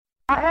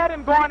I had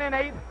him going in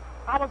eighth.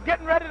 I was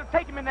getting ready to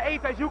take him in the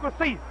eighth, as you can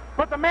see.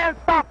 But the man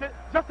stopped it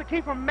just to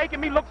keep from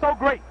making me look so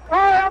great.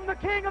 I am the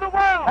king of the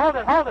world. Hold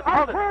it.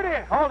 I'm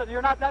pretty. Hold it.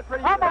 You're not that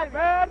pretty. I'm a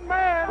bad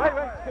man. Wait.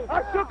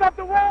 I shook up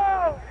the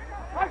world.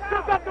 I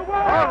shook up the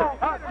world.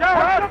 Hold it.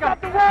 I shook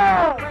up the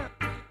world.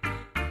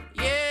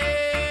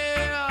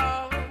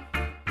 Yeah.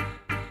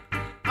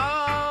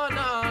 Oh,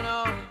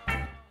 no.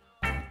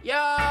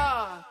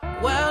 Yeah.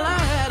 Well, I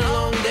had a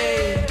long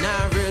day.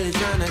 Not really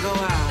trying to go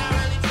out.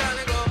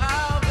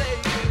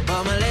 Baby.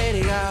 But my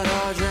lady got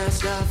all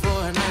dressed up for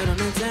a night on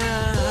the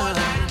town.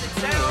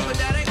 But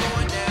that ain't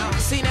going down.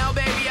 See now,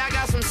 baby, I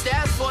got some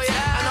stats for you.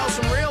 I know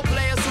some real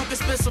players who can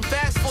spit some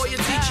facts for you.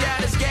 Teach you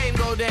how this game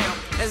go down.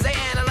 As they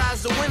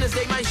analyze the winners,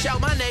 they might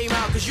shout my name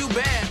out. Cause you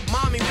bad,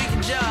 mommy, we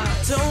can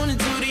judge. Tune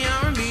into the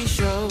R&B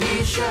show.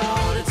 Be sure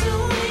to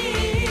tune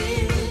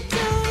in.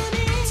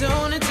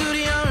 Tune into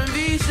the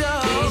R&B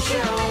show. Be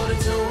sure to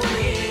tune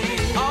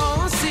in.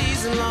 All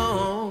season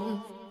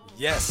long.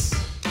 Yes.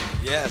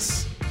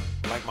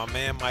 Like my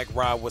man Mike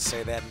Rod would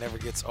say, that never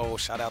gets old.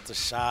 Shout out to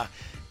Shy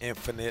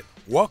Infinite.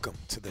 Welcome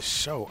to the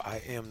show.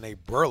 I am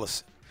Nate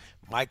Burleson.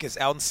 Mike is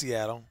out in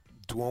Seattle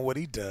doing what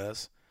he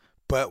does,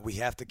 but we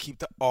have to keep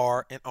the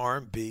R in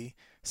R&B.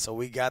 So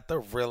we got the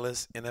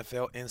realest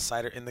NFL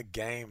insider in the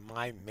game,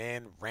 my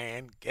man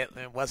Rand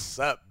Gitlin. What's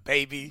up,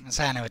 baby? What's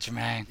happening with you,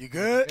 man? You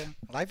good?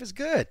 Life is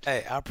good.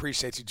 Hey, I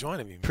appreciate you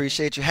joining me, man.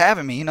 Appreciate you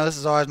having me. You know, this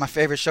is always my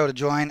favorite show to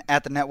join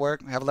at the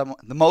network. We have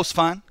the most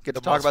fun. Get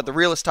to talk about the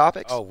realest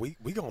topics. Oh, we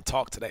going to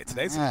talk today.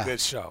 Today's a good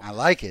show. I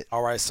like it.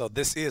 All right, so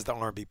this is the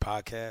R&B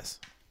podcast.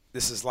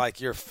 This is like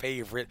your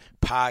favorite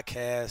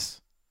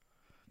podcast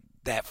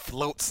that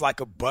floats like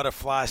a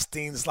butterfly,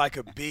 stings like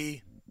a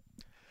bee.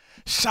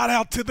 Shout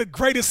out to the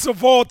greatest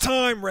of all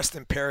time. Rest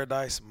in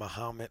paradise,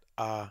 Muhammad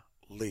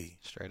Ali.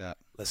 Straight up.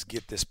 Let's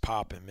get this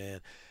popping,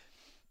 man.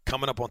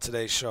 Coming up on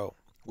today's show,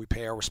 we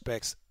pay our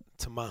respects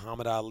to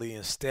Muhammad Ali.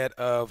 Instead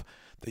of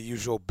the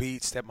usual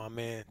beats that my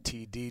man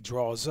TD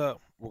draws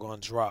up, we're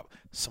going to drop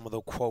some of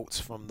the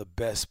quotes from the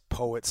best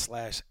poet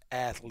slash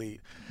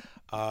athlete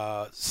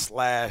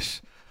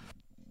slash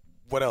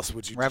what else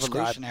would you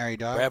Revolutionary,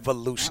 describe? dog.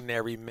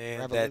 Revolutionary,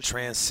 man, that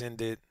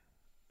transcended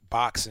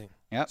boxing.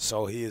 Yep.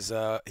 So he is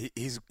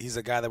he's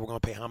a guy that we're going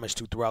to pay homage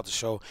to throughout the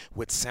show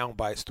with sound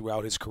bites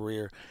throughout his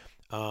career.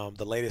 The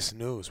latest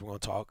news, we're going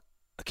to talk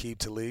Aqib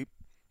Talib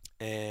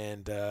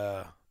and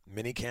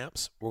mini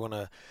camps. We're going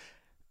to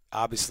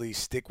obviously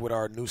stick with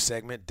our new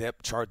segment,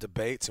 depth chart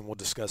debates, and we'll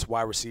discuss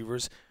wide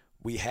receivers.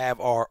 We have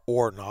our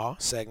or nah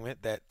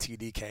segment that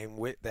TD came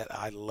with that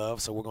I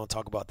love, so we're going to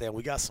talk about that. And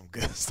we got some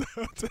good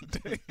stuff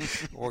today.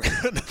 We're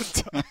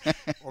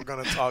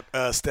going to talk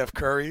Steph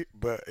Curry,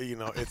 but you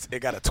know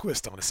it got a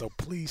twist on it. So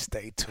please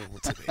stay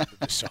tuned to the end of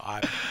the show. I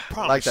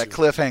promise like that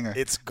cliffhanger.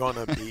 It's going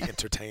to be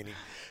entertaining.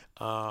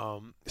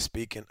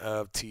 Speaking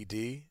of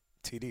TD,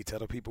 tell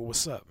the people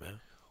what's up, man.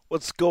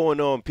 What's going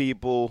on,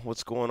 people?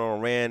 What's going on,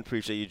 Rand?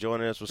 Appreciate you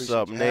joining us. What's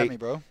up, Nate? Me,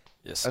 bro.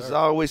 Yes, sir. As I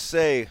always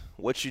say,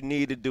 what you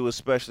need to do,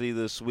 especially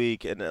this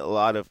week, and a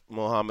lot of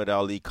Muhammad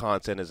Ali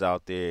content is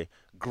out there.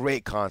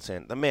 Great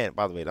content. The man,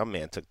 by the way, that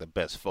man took the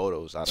best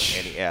photos out of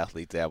any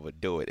athlete to ever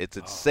do it. It's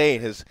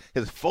insane. His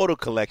photo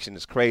collection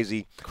is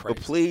crazy. But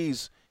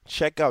please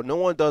check out. No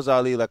one does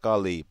Ali like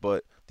Ali,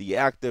 but the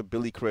actor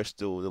Billy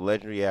Crystal, the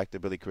legendary actor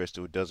Billy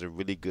Crystal, does a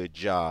really good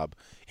job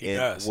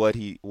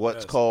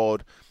what's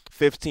called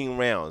 15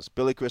 rounds.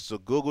 Billy Crystal.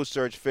 Google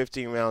search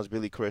 15 rounds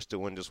Billy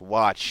Crystal and just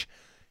watch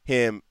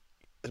him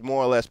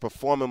more or less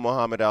performing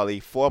Muhammad Ali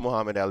for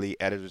Muhammad Ali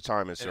at his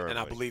retirement ceremony. And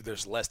I believe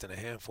there's less than a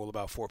handful,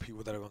 about 4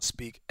 people that are going to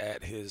speak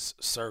at his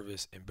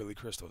service, and Billy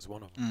Crystal is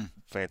one of them.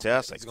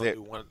 Fantastic. He's going to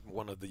do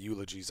one of the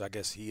eulogies. I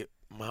guess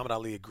Muhammad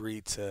Ali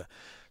agreed to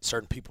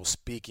certain people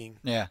speaking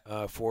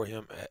for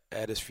him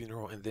at his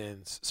funeral, and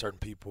then certain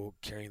people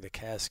carrying the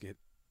casket.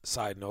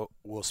 Side note,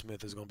 Will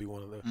Smith is going to be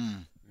one of the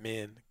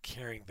men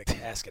carrying the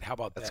casket. How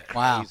about that?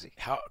 Wow.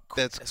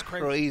 That's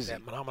crazy.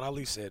 That Muhammad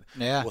Ali said,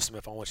 Will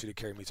Smith, I want you to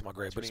carry me to my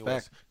grave. But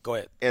anyways, go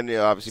ahead. And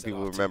obviously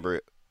people remember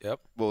it. Yep.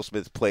 Will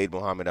Smith played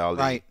Muhammad Ali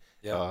right.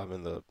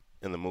 in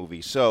the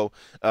movie. So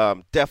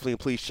definitely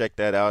please check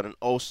that out. And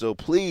also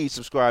please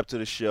subscribe to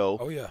the show.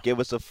 Oh, yeah.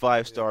 Give us a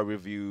 5-star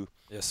review.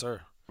 Yes,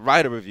 sir.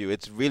 Write a review.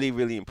 It's really,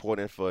 really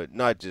important for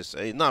not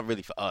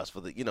really for us, for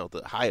the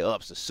the high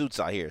ups, the suits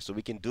out here, so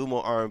we can do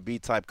more R&B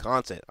type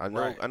content. I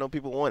know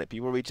people want it.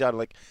 People reach out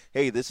like,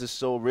 hey, this is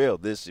so real.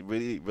 This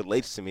really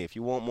relates to me. If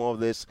you want more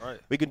of this,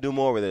 we can do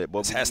more with it.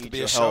 But this we has need to be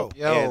your a show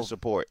and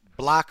support.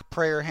 Block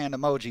prayer hand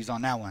emojis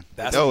on that one.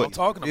 That's what I'm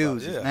talking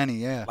Views, about. Yeah.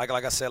 Many, Like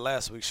I said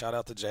last week, shout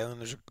out to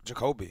Jalen and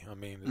Jacoby. I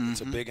mean,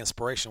 it's a big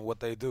inspiration what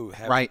they do.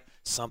 Having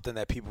something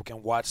that people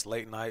can watch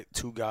late night,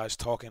 two guys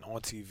talking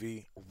on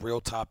TV,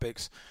 real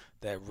topics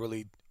that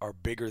really are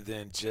bigger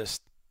than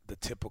just the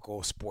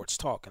typical sports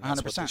talk. And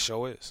that's 100%. What the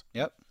show is.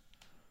 Yep.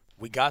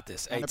 We got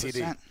this, 100%.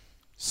 ATD.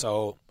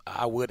 So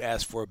I would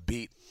ask for a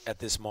beat at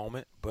this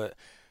moment, but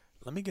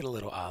let me get a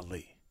little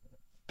Ali.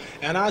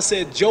 And I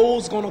said,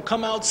 Joe's going to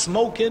come out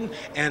smoking,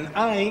 and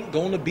I ain't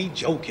going to be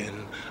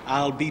joking.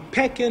 I'll be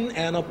pecking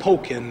and a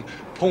poking,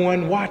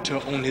 pouring water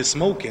on his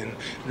smoking.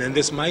 And then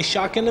this might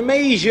shock and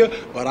amaze you,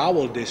 but I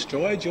will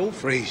destroy Joe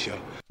Frazier.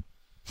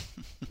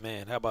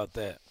 Man, how about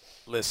that?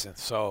 Listen,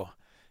 so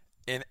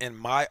in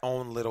my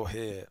own little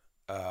head,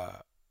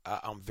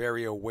 I'm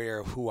very aware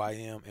of who I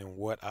am and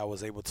what I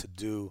was able to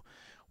do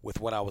with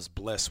what I was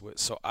blessed with.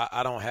 So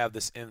I don't have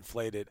this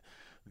inflated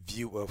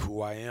view of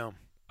who I am.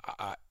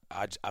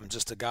 I'm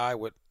just a guy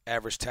with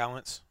average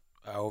talents.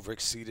 I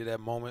overexceeded at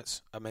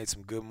moments. I made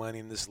some good money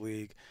in this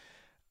league.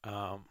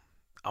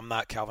 I'm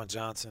not Calvin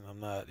Johnson. I'm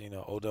not,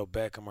 Odell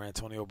Beckham or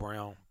Antonio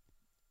Brown.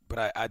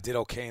 But I did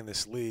okay in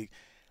this league.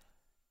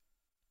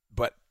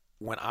 But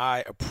when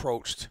I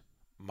approached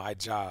my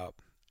job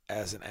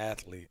as an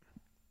athlete,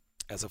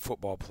 as a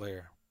football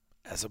player,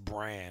 as a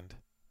brand,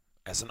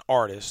 as an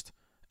artist,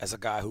 as a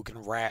guy who can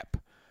rap,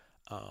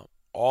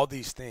 all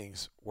these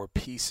things were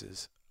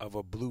pieces of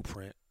a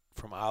blueprint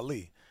from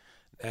Ali.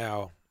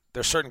 Now,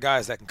 there's certain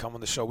guys that can come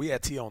on the show. We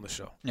had T on the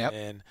show. Yep.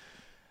 And,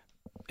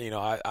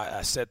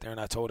 I sat there and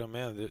I told him,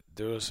 man,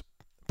 there was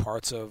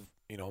parts of,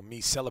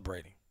 me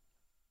celebrating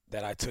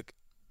that I took,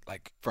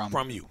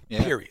 from you,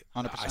 period.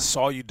 100%. I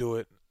saw you do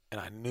it,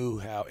 and I knew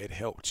how it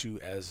helped you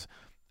as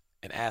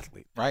an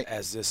athlete, right?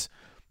 As this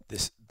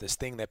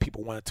thing that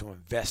people wanted to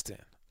invest in.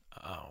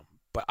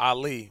 But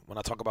Ali, when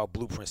I talk about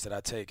blueprints that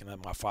I take,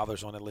 and my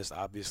father's on the list,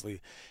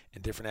 obviously,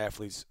 and different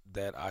athletes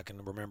that I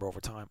can remember over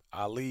time,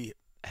 Ali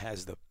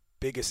has the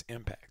biggest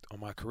impact on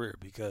my career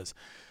because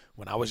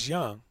when I was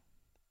young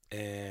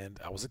and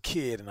I was a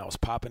kid and I was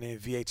popping in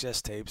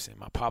VHS tapes and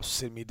my pops was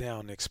sitting me down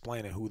and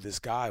explaining who this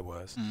guy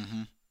was,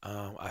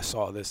 I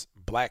saw this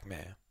black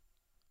man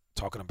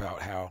talking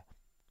about how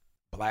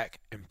black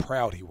and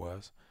proud he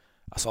was.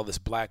 I saw this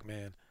black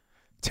man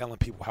telling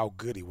people how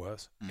good he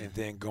was, and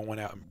then going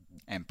out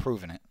and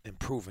proving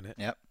it.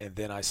 Yep. And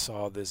then I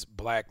saw this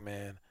black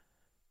man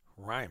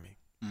rhyming.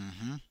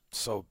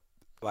 So,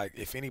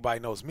 if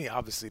anybody knows me,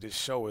 obviously this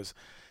show is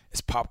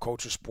pop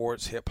culture,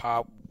 sports, hip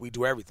hop. We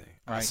do everything.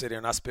 Right. I sit there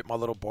and I spit my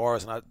little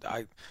bars, and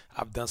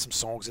I've done some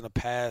songs in the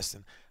past,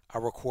 and I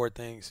record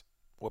things.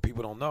 What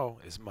people don't know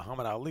is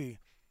Muhammad Ali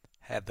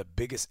had the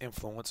biggest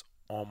influence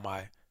on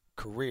my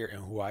career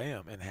and who I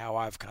am and how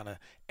I've kind of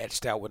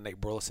etched out what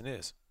Nate Burleson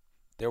is.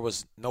 There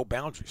was no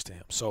boundaries to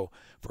him. So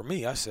for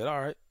me, I said,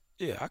 all right,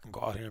 yeah, I can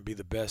go out here and be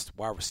the best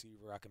wide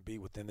receiver I can be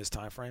within this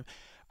time frame.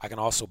 I can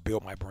also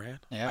build my brand.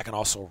 Yeah. I can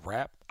also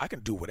rap. I can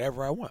do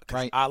whatever I want.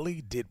 Because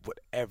Ali did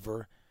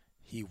whatever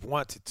he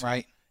wanted to.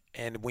 Right.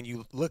 And when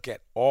you look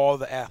at all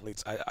the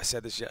athletes, I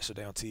said this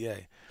yesterday on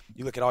TA,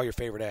 you look at all your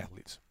favorite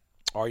athletes,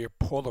 all your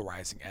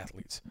polarizing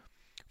athletes,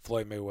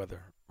 Floyd Mayweather,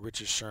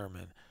 Richard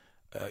Sherman,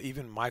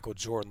 even Michael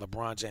Jordan,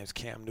 LeBron James,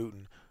 Cam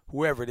Newton,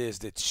 whoever it is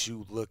that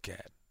you look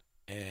at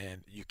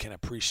and you can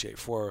appreciate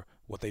for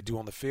what they do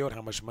on the field,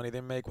 how much money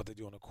they make, what they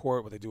do on the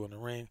court, what they do in the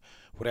ring,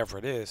 whatever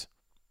it is,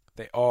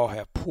 they all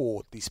have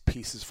pulled these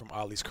pieces from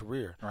Ali's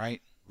career.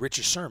 Right.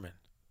 Richard Sherman,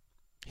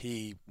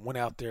 he went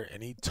out there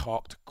and he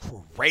talked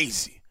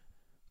crazy.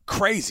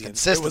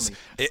 Consistently.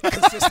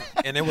 Consistent.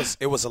 And it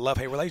was a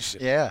love-hate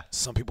relationship. Yeah.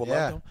 Some people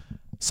loved him.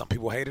 Some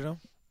people hated him.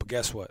 But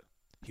guess what?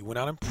 He went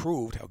out and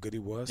proved how good he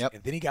was. Yep.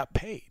 And then he got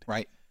paid.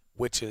 Right.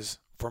 Which is,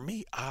 for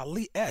me,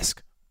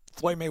 Ali-esque.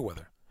 Floyd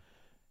Mayweather.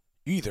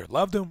 You either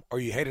loved him or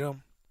you hated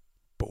him.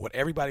 But what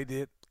everybody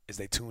did is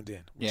they tuned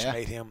in, which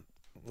made him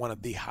one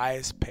of the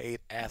highest-paid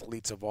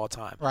athletes of all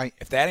time. Right.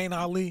 If that ain't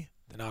Ali,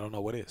 then I don't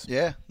know what is.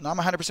 Yeah. No, I'm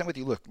 100% with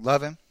you. Look,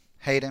 love him,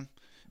 hate him.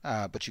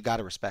 But you got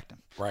to respect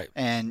him. Right.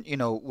 And,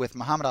 with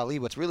Muhammad Ali,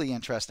 what's really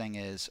interesting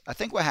is I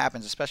think what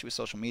happens, especially with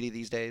social media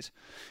these days,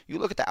 you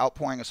look at the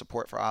outpouring of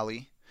support for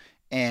Ali,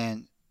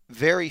 and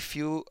very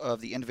few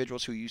of the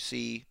individuals who you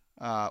see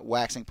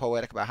waxing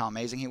poetic about how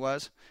amazing he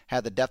was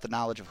had the depth of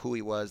knowledge of who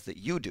he was that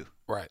you do.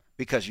 Right.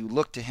 Because you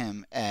look to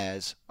him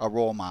as a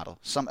role model,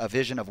 a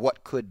vision of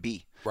what could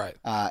be. Right.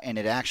 And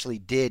it actually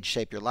did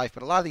shape your life.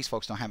 But a lot of these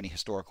folks don't have any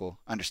historical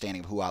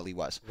understanding of who Ali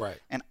was. Right.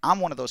 And I'm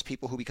one of those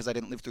people who, because I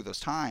didn't live through those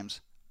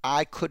times,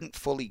 I couldn't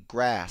fully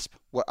grasp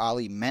what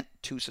Ali meant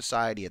to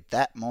society at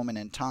that moment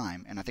in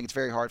time. And I think it's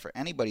very hard for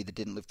anybody that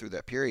didn't live through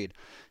that period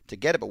to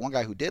get it. But one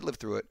guy who did live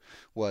through it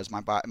was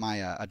my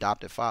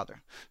adoptive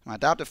father. My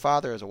adoptive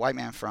father is a white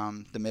man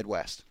from the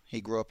Midwest.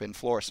 He grew up in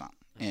Florissant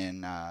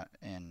in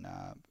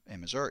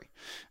Missouri,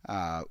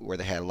 where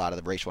they had a lot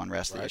of the racial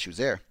unrest issues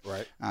there.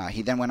 Right.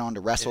 He then went on to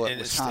wrestle at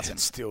Wisconsin. And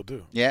still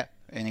do. Yeah.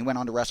 And he went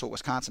on to wrestle at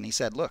Wisconsin. He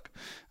said, look,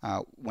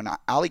 when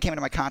Ali came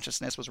into my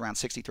consciousness was around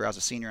 63. I was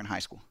a senior in high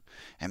school.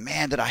 And,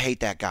 man, did I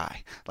hate that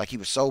guy. Like, he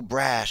was so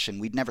brash, and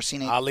we'd never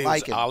seen anything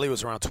like it. Ali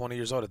was around 20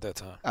 years old at that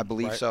time. I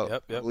believe so.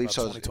 Yep, I believe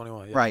so.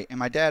 2021, yeah. Right. And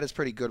my dad is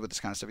pretty good with this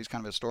kind of stuff. He's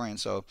kind of a historian.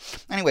 So,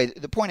 anyway,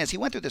 the point is he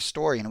went through this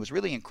story, and it was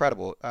really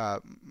incredible.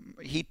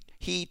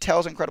 He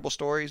tells incredible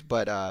stories,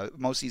 but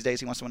most of these days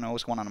he wants to know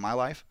what's going on in my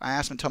life. I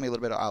asked him to tell me a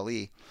little bit of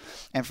Ali.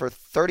 And for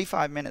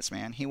 35 minutes,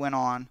 man, he went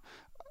on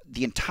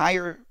the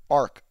entire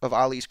arc of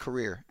Ali's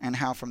career and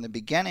how from the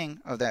beginning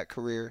of that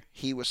career,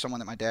 he was someone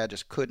that my dad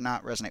just could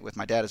not resonate with.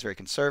 My dad is very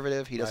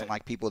conservative. He doesn't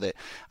like people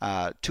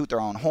that toot their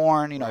own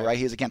horn, right?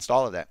 He's against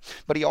all of that.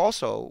 But he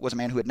also was a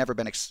man who had never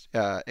been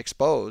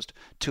exposed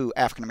to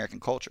African-American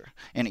culture,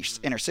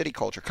 inner city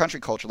culture, country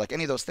culture, like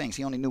any of those things.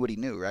 He only knew what he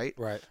knew, right?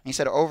 Right. And he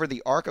said over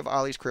the arc of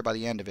Ali's career, by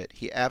the end of it,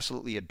 he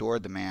absolutely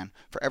adored the man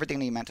for everything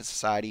that he meant to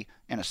society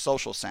in a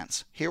social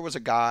sense. Here was a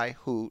guy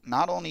who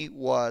not only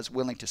was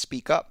willing to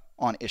speak up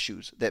on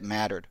issues that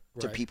mattered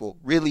to people,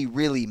 really,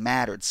 really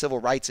mattered, civil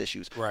rights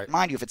issues. Right.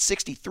 Mind you, if it's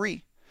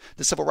 63,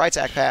 the Civil Rights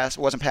Act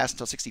wasn't passed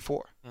until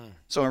 64.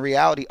 So in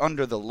reality,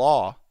 under the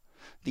law,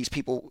 these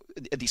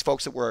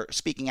folks that were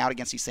speaking out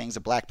against these things,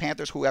 the Black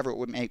Panthers, whoever it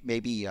would may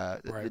be,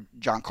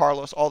 John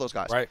Carlos, all those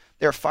guys,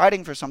 they're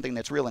fighting for something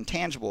that's real and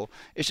tangible.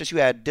 It's just you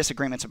had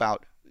disagreements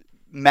about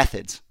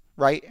methods,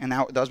 right? And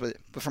now those were.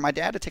 But for my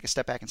dad to take a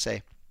step back and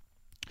say,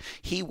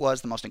 he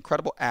was the most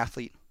incredible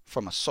athlete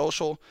from a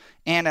social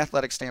and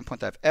athletic standpoint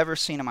that I've ever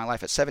seen in my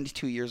life at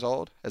 72 years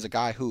old, as a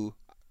guy who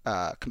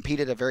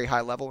competed at a very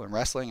high level in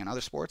wrestling and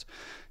other sports,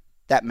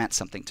 that meant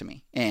something to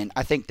me. And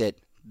I think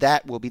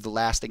that will be the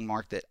lasting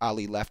mark that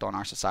Ali left on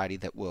our society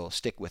that will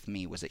stick with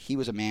me, was that he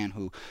was a man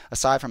who,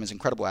 aside from his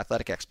incredible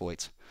athletic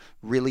exploits,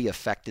 really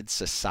affected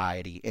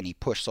society, and he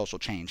pushed social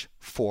change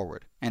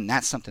forward. And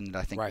that's something that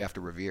I think we have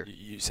to revere.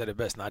 You said it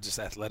best, not just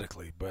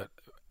athletically, but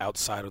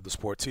outside of the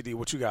sport. TD,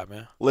 what you got,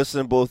 man?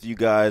 Listen, both you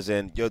guys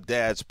and your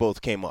dads both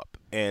came up.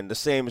 And the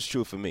same is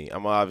true for me.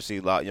 I'm obviously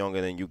a lot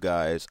younger than you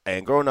guys.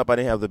 And growing up, I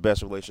didn't have the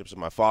best relationships with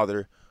my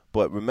father.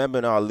 But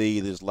remembering Ali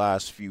these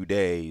last few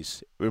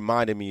days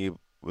reminded me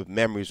with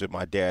memories with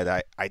my dad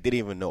I didn't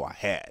even know I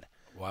had.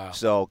 Wow.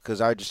 So,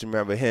 because I just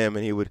remember him,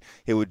 and he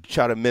would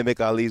try to mimic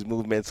Ali's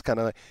movements, kind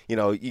of,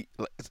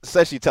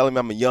 essentially telling me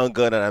I'm a young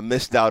gun and I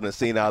missed out on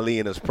seeing Ali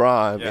in his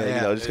prime.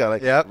 Just kind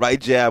of like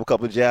right jab, a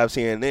couple of jabs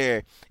here and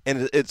there.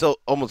 And it's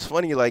almost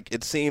funny, like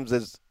it seems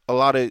as a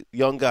lot of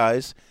young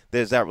guys,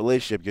 there's that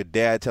relationship, your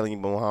dad telling you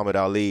Muhammad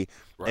Ali.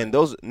 Right. And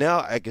those,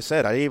 now, like I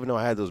said, I didn't even know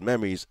I had those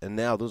memories, and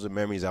now those are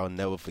memories I'll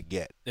never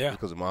forget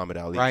because of Muhammad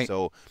Ali. Right.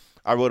 So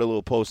I wrote a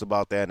little post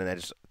about that, and I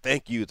just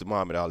thank you to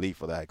Muhammad Ali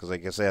for that, because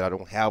like I said, I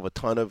don't have a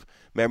ton of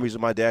memories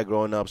of my dad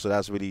growing up, so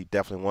that's really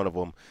definitely one of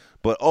them.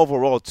 But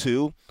overall,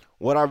 too,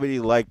 what I really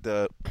liked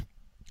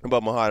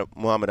about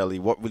Muhammad Ali,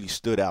 what really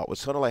stood out was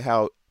sort of like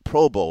how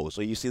Pro Bowls,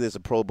 so you see this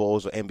in Pro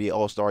Bowls or NBA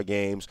All-Star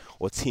games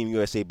or Team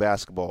USA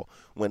basketball,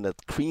 when the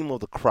cream of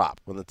the crop,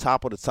 when the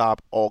top of the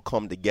top all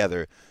come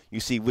together, you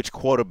see which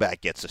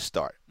quarterback gets to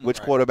start.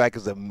 Which quarterback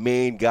is the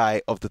main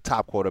guy of the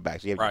top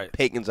quarterbacks. You have your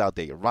Paytons out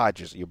there, your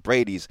Rodgers, your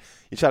Bradys.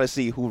 You try to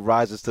see who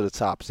rises to the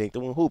top. Same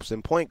thing with hoops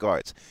and point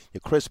guards.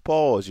 Your Chris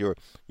Pauls, your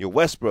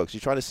Westbrooks.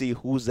 You're trying to see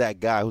who's that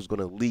guy who's going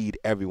to lead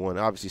everyone.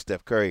 Obviously,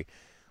 Steph Curry.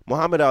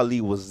 Muhammad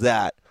Ali was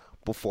that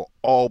before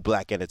all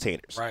black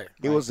entertainers.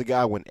 He was the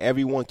guy when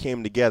everyone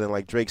came together, and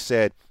like Drake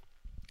said,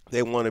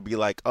 they want to be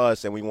like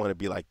us and we want to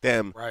be like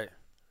them.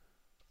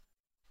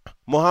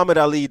 Muhammad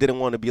Ali didn't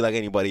want to be like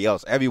anybody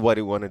else.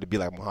 Everybody wanted to be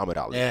like Muhammad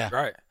Ali.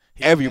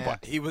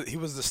 Everybody. He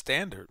was the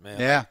standard, man.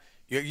 Yeah.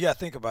 You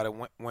think about it.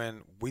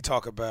 When we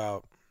talk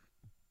about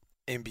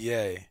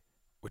NBA,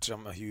 which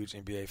I'm a huge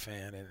NBA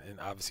fan, and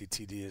obviously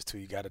TD is too.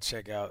 You got to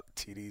check out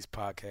TD's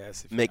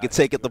podcast.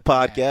 Take it the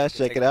podcast.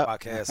 Check it out.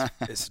 Podcast.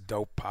 It's a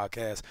dope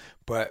podcast.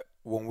 But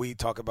when we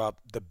talk about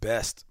the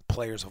best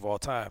players of all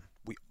time,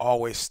 we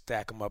always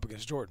stack them up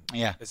against Jordan.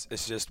 Yeah.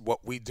 It's just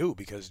what we do,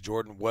 because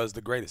Jordan was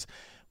the greatest.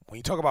 When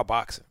you talk about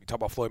boxing, you talk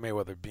about Floyd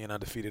Mayweather being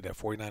undefeated at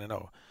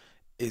 49-0.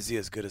 Is he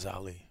as good as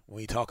Ali?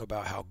 When you talk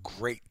about how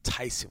great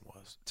Tyson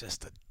was,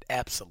 just an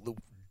absolute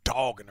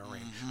dog in the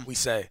ring, we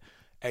say,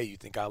 hey, you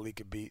think Ali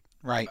could beat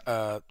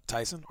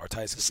Tyson, or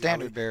Tyson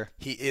standard bearer?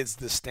 He is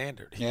the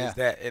standard. He is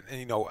that.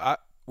 And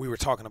we were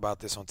talking about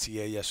this on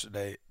TA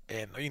yesterday,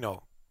 and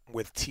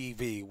with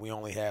TV, we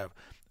only have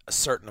a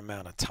certain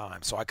amount of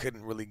time, so I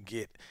couldn't really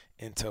get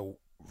into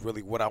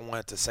really what I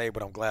wanted to say,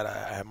 but I'm glad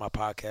I have my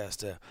podcast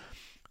to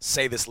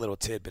say this little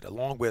tidbit,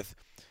 along with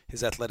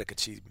his athletic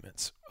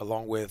achievements,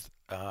 along with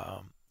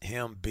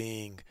him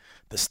being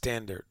the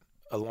standard,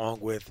 along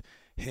with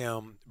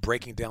him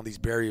breaking down these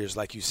barriers,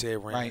 like you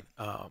said, Raymond.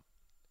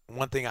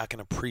 One thing I can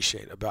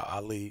appreciate about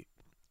Ali,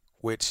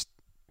 which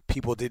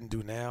people didn't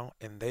do now,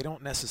 and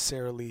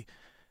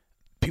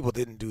people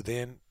didn't do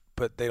then,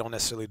 but they don't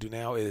necessarily do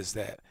now, is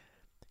that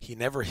he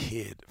never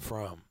hid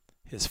from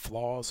his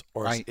flaws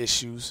or his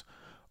issues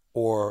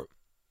or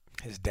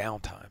his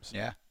downtimes.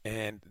 Yeah.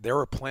 And there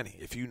were plenty.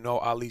 If you know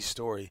Ali's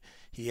story,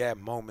 he had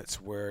moments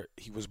where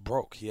he was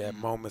broke. He had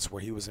moments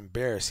where he was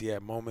embarrassed. He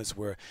had moments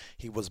where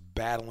he was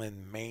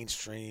battling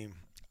mainstream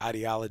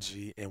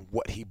ideology and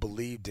what he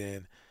believed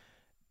in.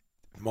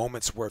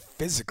 Moments where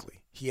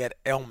physically he had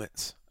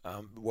ailments.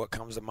 What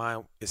comes to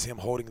mind is him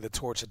holding the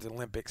torch at the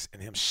Olympics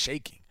and him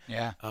shaking.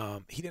 Yeah.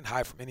 He didn't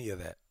hide from any of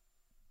that.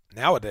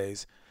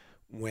 Nowadays,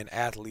 when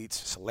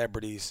athletes,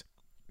 celebrities,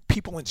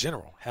 people in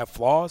general have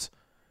flaws,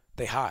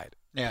 they hide.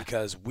 Yeah.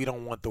 Because we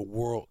don't want the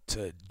world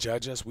to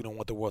judge us. We don't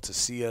want the world to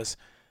see us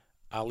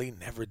Ali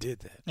never did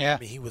that. Yeah. I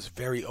mean, he was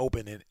very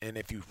open, and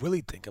if you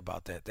really think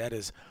about that, that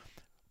is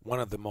one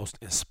of the most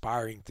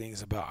inspiring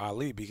things about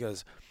Ali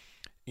because,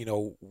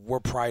 we're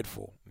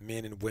prideful,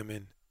 men and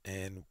women,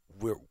 and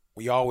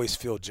we always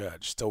feel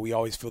judged. So we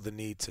always feel the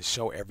need to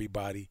show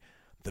everybody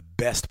the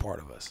best part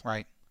of us.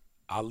 Right.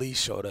 Ali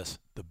showed us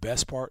the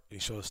best part. He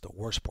showed us the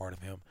worst part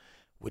of him,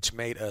 which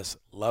made us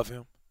love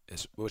him,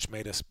 which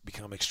made us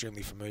become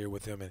extremely familiar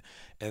with him.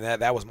 And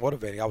that was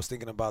motivating. I was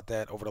thinking about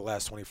that over the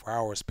last 24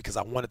 hours because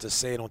I wanted to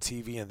say it on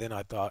TV, and then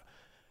I thought,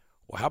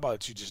 well, how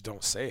about you just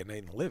don't say it and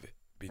then live it?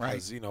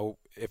 Because,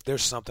 if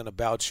there's something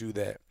about you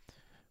that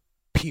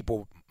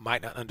people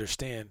might not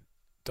understand,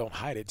 don't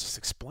hide it. Just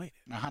explain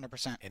it.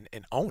 100%.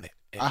 And own it.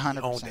 And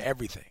 100%. Own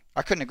everything.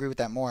 I couldn't agree with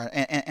that more.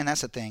 And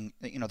that's the thing.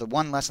 The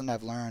one lesson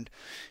I've learned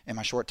in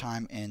my short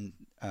time in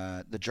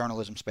the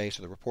journalism space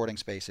or the reporting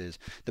space is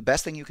the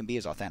best thing you can be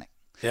is authentic.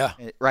 Yeah.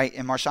 Right.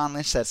 And Marshawn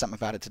Lynch said something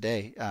about it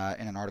today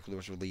in an article that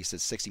was released.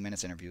 It's 60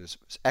 Minutes interviews,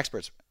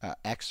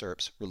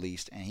 excerpts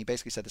released. And he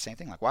basically said the same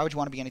thing. Like, why would you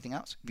want to be anything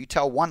else? If you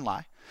tell one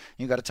lie,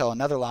 you got to tell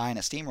another lie and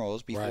it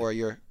steamrolls before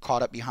you're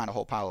caught up behind a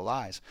whole pile of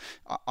lies.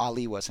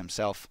 Ali was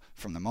himself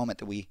from the moment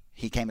that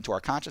he came into our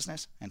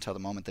consciousness until the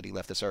moment that he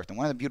left this earth. And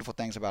one of the beautiful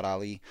things about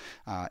Ali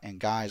and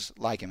guys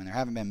like him, and there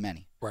haven't been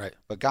many, right,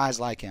 but guys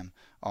like him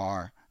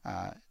are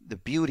the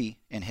beauty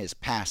in his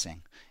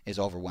passing is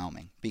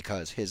overwhelming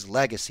because his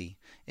legacy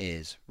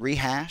is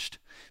rehashed.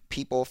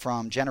 People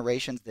from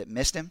generations that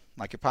missed him,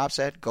 like your pop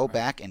said, go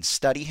back and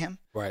study him.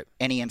 Right.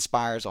 And he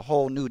inspires a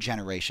whole new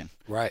generation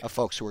of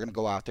folks who are going to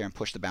go out there and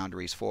push the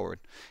boundaries forward.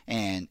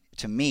 And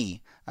to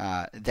me,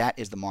 that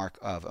is the mark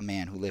of a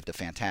man who lived a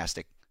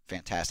fantastic life.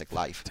 Fantastic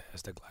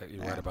life.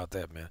 You're right about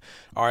that, man.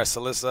 All right,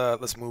 so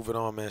let's move it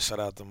on, man. Shout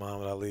out to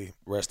Muhammad Ali.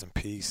 Rest in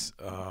peace.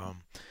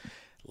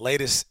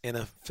 Latest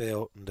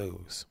NFL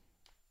news.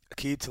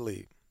 Aqib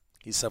Talib.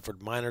 He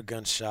suffered minor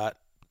gunshot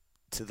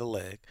to the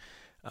leg.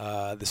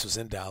 This was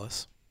in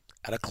Dallas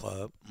at a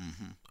club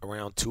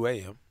around 2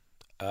 a.m.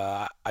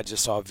 I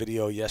just saw a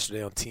video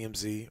yesterday on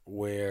TMZ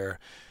where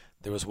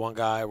there was one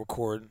guy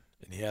recording,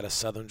 and he had a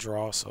southern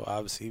drawl, so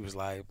obviously he was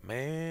like,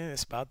 man,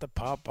 it's about to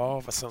pop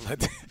off or something like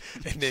that.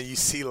 And then you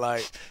see,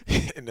 like,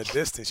 in the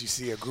distance, you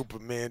see a group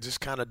of men just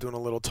kind of doing a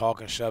little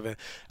talking, shoving.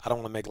 I don't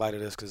want to make light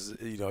of this because,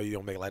 you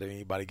don't make light of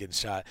anybody getting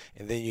shot.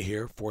 And then you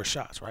hear 4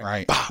 shots, right?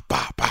 Right. Bah,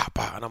 bah, bah,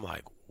 bah. And I'm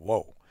like,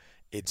 whoa,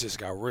 it just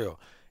got real.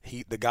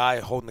 The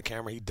guy holding the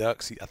camera, he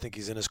ducks. I think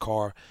he's in his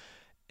car.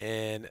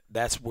 And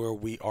that's where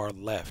we are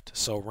left.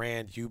 So,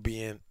 Rand, you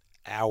being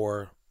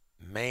our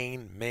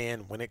main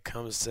man when it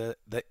comes to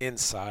the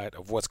inside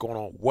of what's going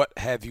on, what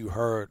have you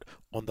heard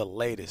on the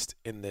latest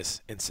in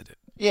this incident?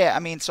 Yeah, I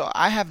mean, so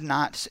I have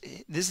not.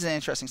 This is an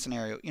interesting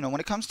scenario. When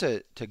it comes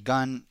to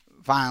gun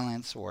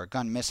violence or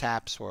gun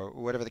mishaps or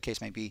whatever the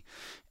case may be,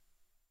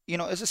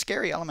 it's a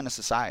scary element of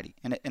society.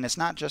 And it's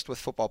not just with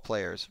football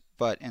players,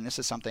 and this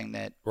is something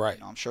that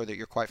I'm sure that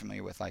you're quite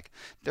familiar with. Like,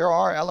 there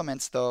are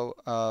elements, though,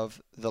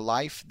 of the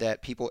life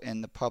that people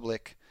in the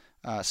public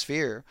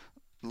sphere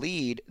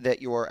lead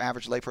that your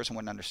average layperson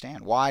wouldn't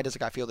understand. Why does a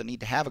guy feel the need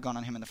to have a gun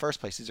on him in the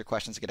first place? These are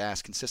questions that get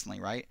asked consistently,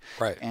 right?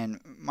 Right. And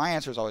my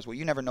answer is always, well,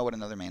 you never know what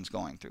another man's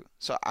going through.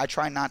 So I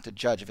try not to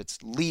judge. If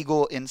it's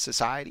legal in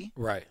society,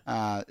 right,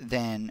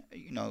 then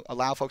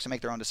allow folks to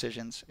make their own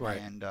decisions. Right.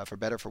 And for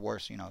better or for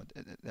worse,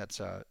 that's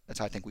how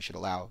I think we should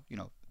allow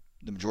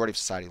the majority of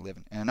society to live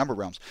in a number of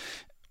realms.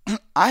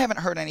 I haven't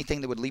heard anything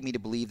that would lead me to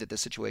believe that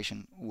this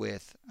situation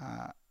with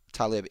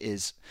Talib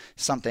is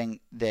something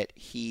that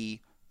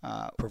he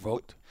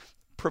provoked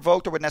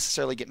or would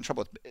necessarily get in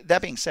trouble with.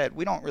 That being said,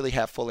 we don't really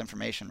have full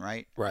information,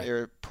 right? Right. There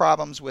are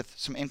problems with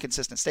some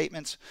inconsistent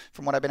statements.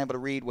 From what I've been able to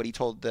read, what he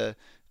told the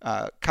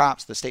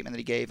cops, the statement that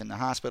he gave in the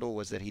hospital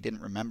was that he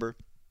didn't remember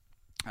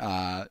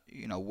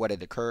what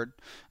had occurred,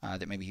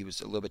 that maybe he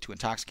was a little bit too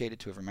intoxicated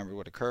to have remembered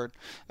what occurred.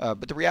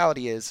 But the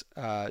reality is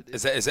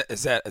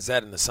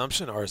that an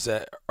assumption or is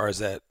that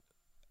fact?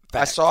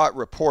 I saw it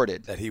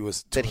reported that he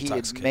was too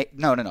intoxicated.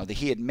 That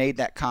he had made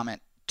that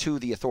comment to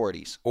the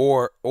authorities.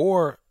 Or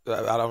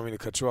I don't mean to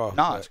cut you off.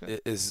 No, it's good.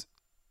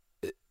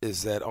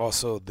 Is that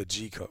also the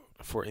G code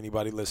for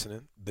anybody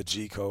listening? The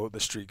G code,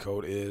 the street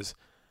code is,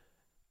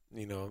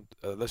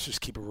 let's just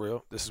keep it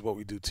real. This is what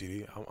we do,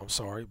 TD. I'm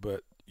sorry,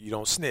 but you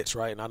don't snitch,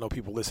 right? And I know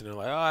people listening are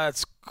like,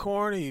 that's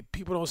corny.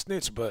 People don't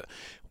snitch. But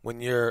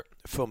when you're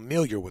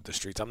familiar with the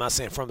streets, I'm not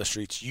saying from the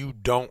streets, you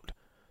don't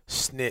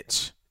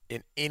snitch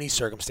in any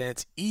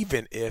circumstance,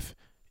 even if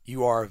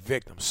you are a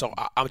victim. So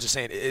I'm just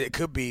saying it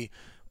could be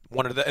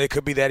it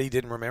could be that he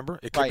didn't remember.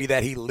 It could be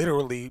that he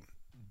literally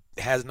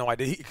has no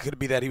idea. It could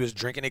be that he was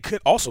drinking. It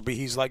could also be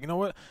he's like, you know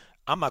what?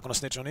 I'm not going to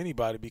snitch on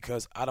anybody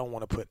because I don't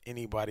want to put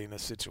anybody in a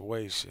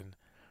situation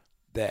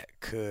that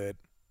could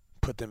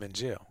put them in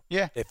jail.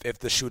 Yeah. If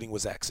the shooting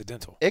was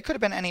accidental. It could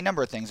have been any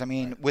number of things. I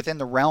mean, within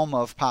the realm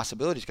of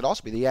possibilities could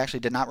also be that he actually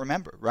did not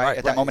remember, right?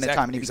 At that moment in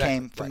time, and he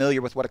became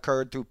familiar with what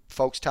occurred through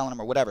folks telling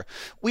him or whatever.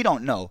 We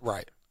don't know.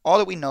 Right. All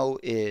that we know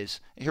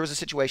is here was a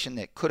situation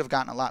that could have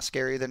gotten a lot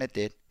scarier than it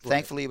did.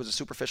 Thankfully, it was a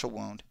superficial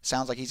wound.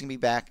 Sounds like he's going to be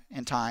back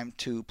in time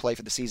to play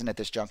for the season at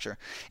this juncture.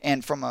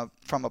 And from a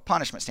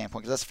punishment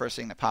standpoint, because that's the first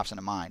thing that pops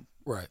into mind.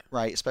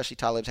 Right. Especially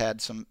Talib's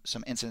had some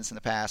incidents in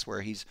the past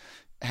where he's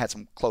had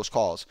some close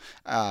calls.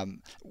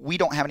 We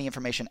don't have any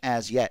information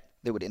as yet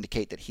that would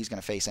indicate that he's going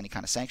to face any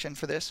kind of sanction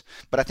for this.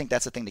 But I think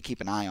that's the thing to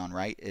keep an eye on,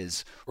 right,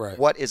 is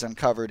what is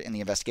uncovered in the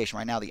investigation.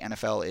 Right now, the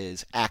NFL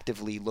is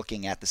actively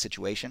looking at the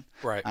situation.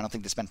 Right. I don't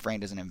think this has been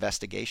framed as an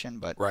investigation,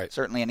 but Right.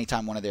 certainly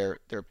anytime one of their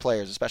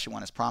players, especially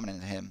one as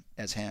prominent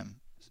as him,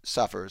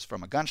 suffers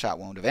from a gunshot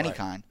wound of any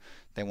kind,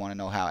 they want to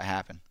know how it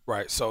happened.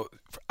 Right. So,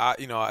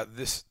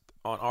 this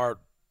on our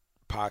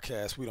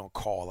podcast, we don't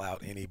call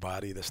out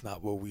anybody. That's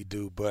not what we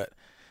do. But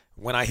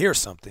when I hear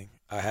something,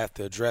 I have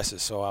to address it.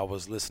 So I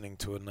was listening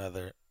to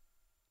another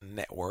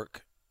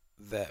network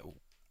that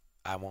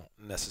I won't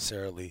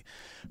necessarily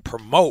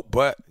promote,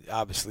 but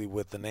obviously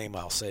with the name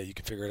I'll say, you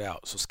can figure it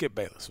out. So Skip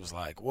Bayless was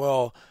like,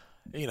 well,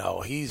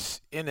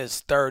 he's in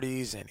his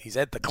 30s and he's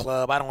at the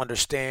club. I don't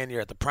understand.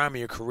 You're at the prime of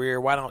your career.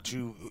 Why don't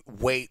you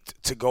wait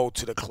to go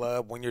to the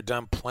club when you're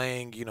done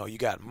playing? You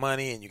got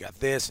money and you got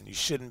this and you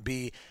shouldn't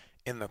be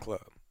in the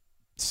club.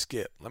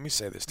 Skip, let me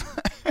say this to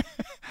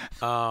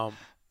you.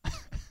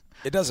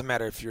 It doesn't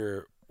matter if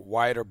you're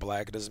white or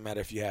black. It doesn't matter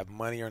if you have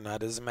money or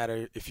not. It doesn't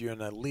matter if you're in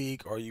a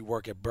league or you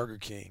work at Burger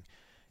King.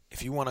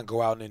 If you want to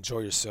go out and enjoy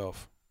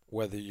yourself,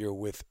 whether you're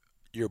with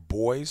your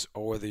boys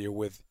or whether you're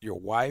with your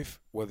wife,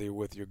 whether you're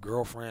with your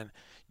girlfriend,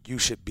 you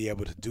should be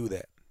able to do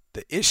that.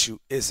 The issue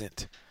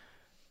isn't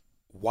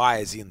why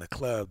is he in the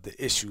club.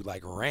 The issue,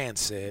 like Rand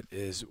said,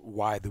 is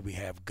why do we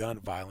have gun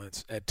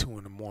violence at 2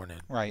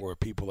 a.m. Right. where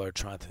people are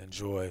trying to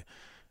enjoy,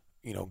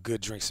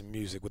 good drinks and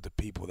music with the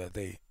people that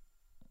they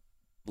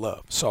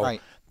love. So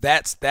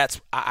that's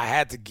I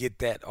had to get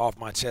that off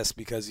my chest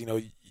because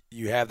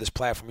you have this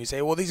platform. You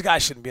say, well, these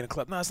guys shouldn't be in the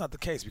club. No, that's not the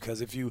case,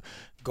 because if you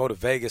go to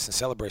Vegas and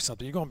celebrate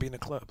something, you're going to be in the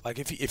club. Like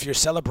if you're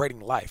celebrating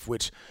life,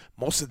 which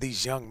most of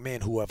these young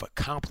men who have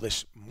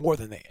accomplished more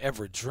than they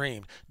ever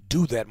dreamed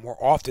do that more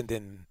often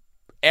than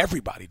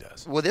everybody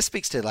does. Well, this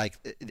speaks to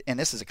and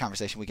this is a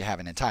conversation we could have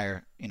an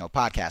entire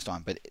podcast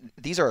on, but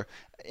these are,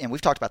 and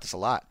we've talked about this a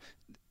lot,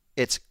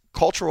 it's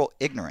cultural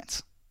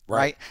ignorance.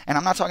 Right. And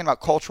I'm not talking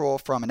about cultural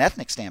from an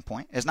ethnic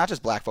standpoint. It's not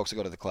just black folks that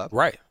go to the club.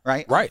 Right.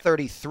 I'm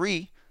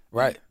 33.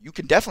 Right. You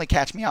can definitely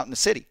catch me out in the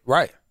city.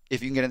 Right.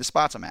 If you can get in the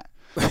spots I'm at.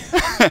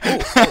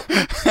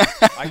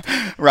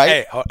 Right.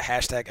 Hey,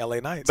 hashtag LA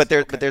Nights. But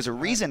there's a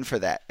reason for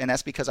that, and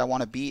that's because I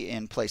want to be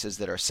in places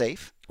that are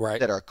safe,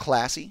 that are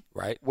classy,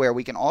 where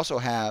we can also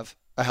have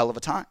a hell of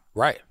a time.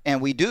 Right. And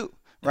we do.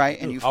 Right.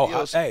 And you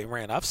feel hey,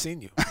 Rand, I've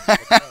seen you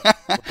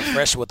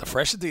with the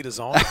fresh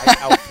Adidas on,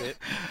 nice outfit,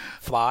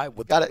 fly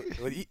with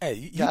hey,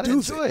 you do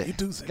it. You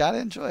do it. Gotta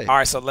enjoy it. All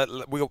right, so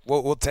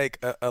we'll take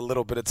a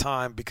little bit of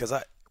time because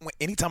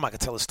anytime I can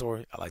tell a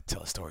story, I like to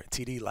tell a story.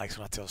 TD likes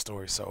when I tell a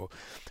story, so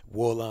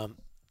we'll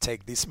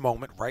take this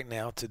moment right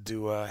now to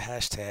do a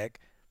hashtag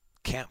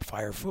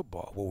campfire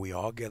football, where we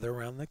all gather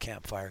around the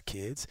campfire,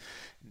 kids.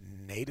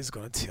 Nate is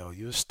going to tell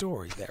you a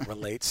story that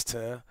relates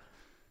to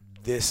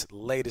this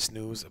latest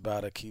news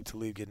about Aqib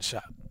Talib getting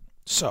shot.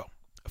 So,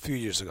 a few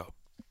years ago,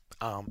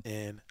 I'm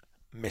in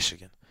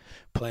Michigan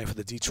playing for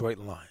the Detroit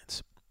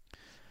Lions.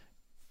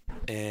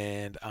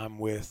 And I'm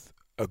with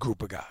a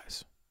group of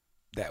guys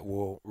that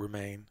will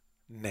remain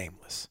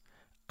nameless.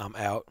 I'm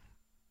out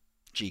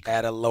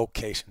at a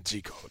location,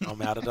 G-code.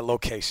 I'm out at a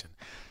location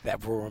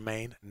that will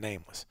remain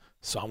nameless.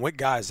 So I'm with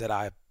guys that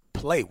I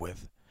play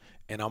with,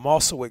 and I'm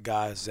also with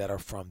guys that are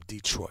from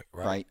Detroit,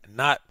 right?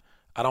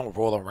 I don't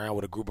roll around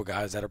with a group of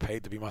guys that are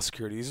paid to be my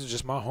security. These are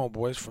just my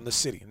homeboys from the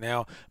city.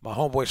 Now, my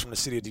homeboys from the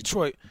city of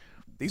Detroit,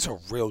 these are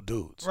real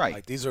dudes. Right.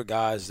 Like, these are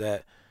guys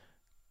that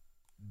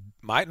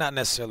might not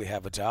necessarily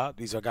have a job.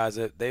 These are guys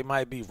that they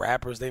might be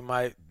rappers. They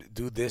might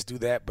do this, do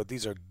that, but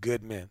these are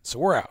good men. So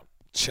we're out,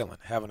 chilling,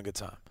 having a good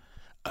time.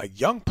 A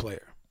young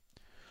player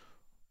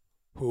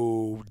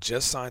who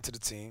just signed to the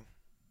team,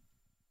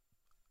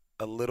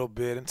 a little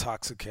bit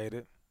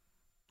intoxicated,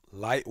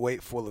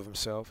 lightweight, full of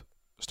himself,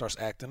 starts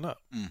acting up.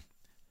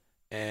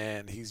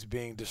 And he's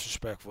being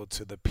disrespectful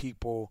to the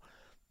people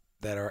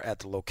that are at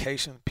the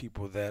location,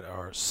 people that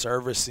are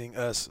servicing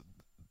us,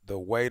 the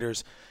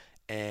waiters,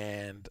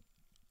 and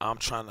I'm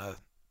trying to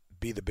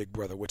be the big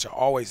brother, which I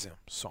always am.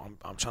 So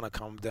I'm trying to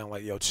calm him down,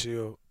 like, yo,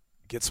 chill,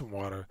 get some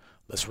water,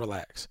 let's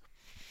relax.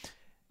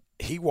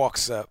 He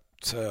walks up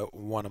to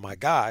one of my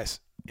guys,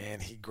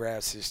 and he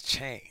grabs his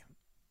chain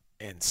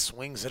and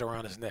swings it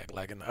around his neck,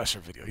 like in the Usher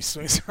video. He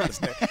swings it around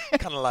his neck,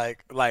 kind of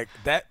like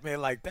that, man.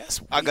 Like,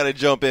 that's weird. I gotta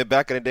jump in.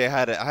 Back in the day, I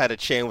had a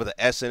chain with an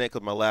S in it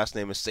because my last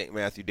name is St.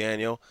 Matthew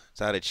Daniel.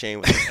 So I had a chain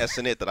with an S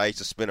in it that I used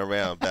to spin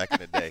around back in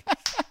the day.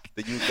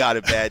 The You Got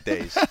It Bad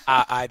days.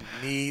 I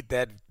need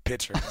that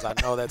picture because I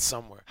know that's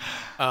somewhere.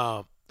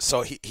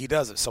 So he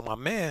does it. So my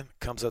man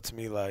comes up to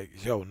me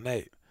like, yo,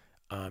 Nate,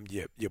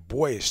 your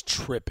boy is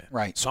tripping.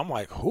 Right. So I'm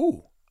like,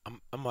 who?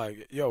 I'm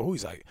like, yo, who?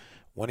 He's like,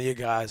 one of your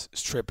guys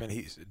is tripping.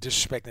 He's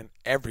disrespecting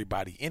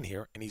everybody in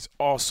here, and he's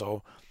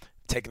also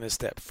taking it a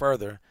step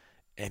further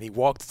And he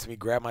walked to me,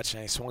 grabbed my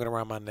chain, swung it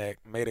around my neck,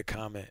 made a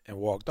comment, and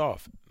walked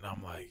off. And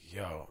I'm like,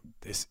 yo,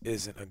 this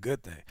isn't a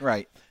good thing.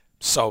 Right.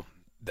 So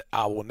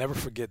I will never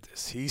forget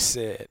this. He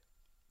said,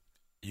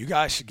 you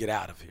guys should get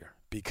out of here,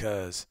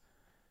 because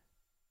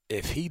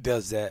if he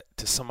does that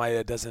to somebody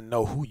that doesn't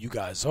know who you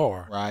guys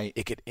are, right,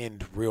 it could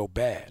end real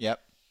bad. Yep.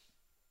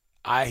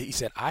 He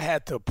said, I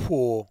had to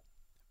pull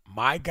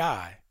my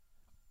guy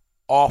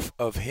off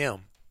of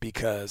him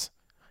because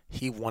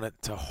he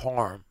wanted to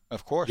harm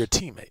of course your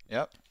teammate.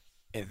 Yep.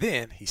 And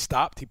then he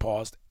stopped, he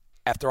paused.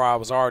 After I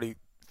was already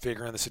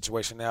figuring the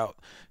situation out,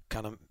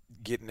 kind of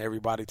getting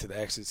everybody to the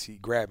exits, he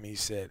grabbed me. He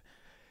said,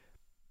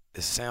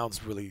 this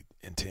sounds really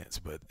intense,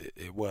 but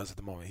it was at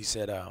the moment. He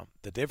said,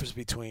 the difference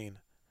between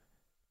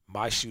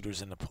my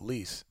shooters and the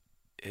police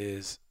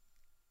is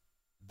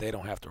they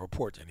don't have to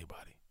report to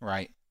anybody.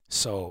 Right.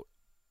 So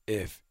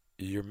if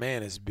your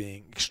man is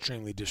being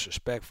extremely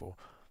disrespectful,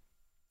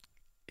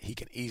 he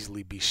can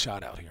easily be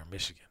shot out here in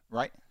Michigan.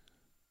 Right.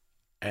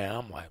 And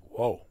I'm like,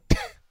 whoa.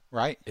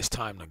 Right. It's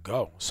time to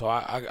go. So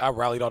I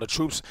rallied all the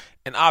troops.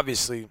 And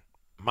obviously,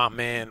 my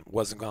man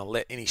wasn't going to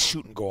let any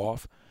shooting go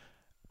off.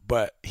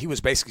 But he was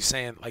basically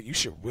saying, like, you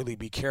should really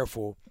be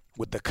careful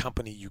with the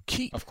company you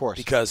keep. Of course.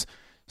 Because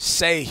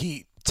say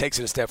he takes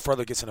it a step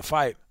further, gets in a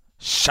fight,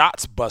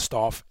 shots bust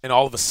off, and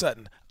all of a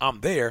sudden I'm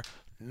there,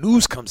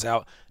 news comes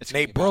out,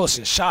 Nate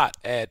Burleson shot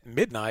at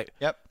midnight.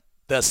 Yep.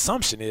 The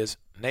assumption is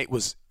Nate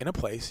was in a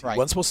place he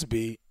wasn't supposed to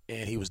be,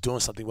 and he was doing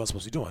something he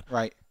wasn't supposed to be doing.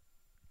 Right.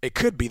 It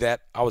could be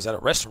that I was at a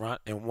restaurant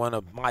and one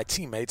of my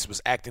teammates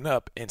was acting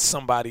up, and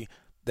somebody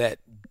that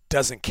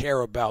doesn't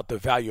care about the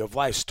value of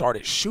life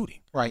started shooting.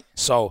 Right.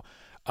 So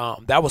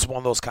that was one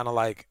of those kind of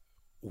like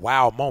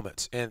wow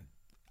moments. And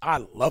I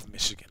love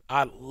Michigan.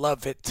 I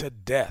love it to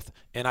death,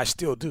 and I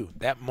still do.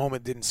 That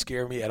moment didn't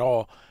scare me at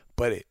all,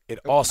 but it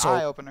also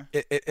eye-opener.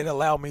 It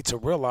allowed me to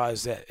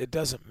realize that it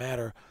doesn't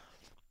matter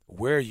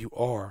where you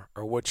are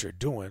or what you're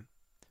doing.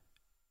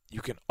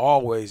 You can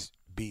always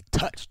be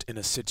touched in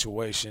a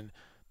situation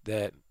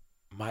that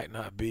might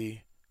not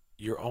be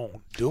your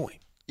own doing.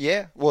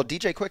 Yeah. Well,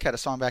 DJ Quick had a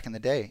song back in the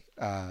day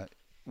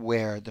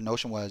where the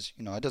notion was,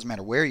 it doesn't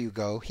matter where you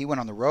go. He went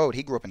on the road.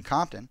 He grew up in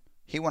Compton.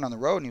 He went on the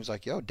road and he was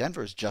like, yo,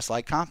 Denver is just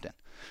like Compton,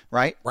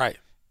 right? Right.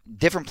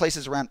 Different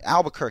places around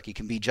Albuquerque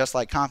can be just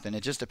like Compton.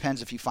 It just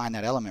depends if you find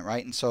that element,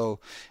 right? And so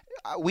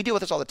we deal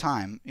with this all the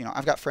time.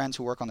 I've got friends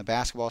who work on the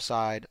basketball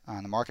side,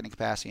 on the marketing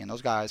capacity, and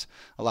those guys,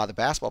 a lot of the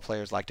basketball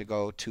players like to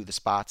go to the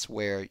spots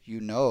where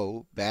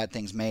bad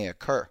things may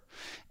occur.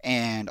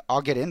 And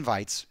I'll get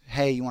invites,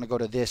 hey, you want to go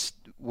to this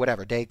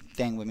whatever day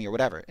thing with me or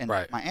whatever. And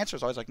right. my answer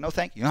is always like, no,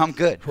 thank you. I'm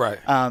good. Right.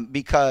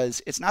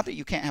 Because it's not that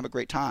you can't have a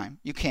great time.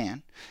 You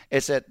can.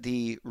 It's that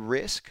the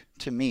risk,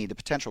 to me, the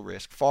potential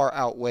risk, far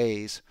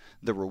outweighs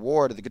the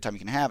reward of the good time you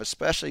can have,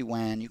 especially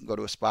when you can go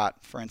to a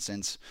spot, for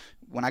instance,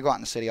 when I go out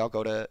in the city, I'll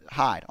go to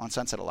Hyde on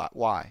Sunset a lot.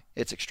 Why?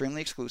 It's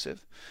extremely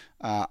exclusive.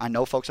 I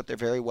know folks up there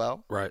very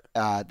well. Right.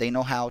 They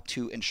know how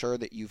to ensure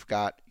that you've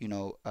got,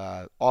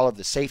 all of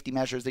the safety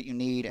measures that you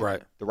need and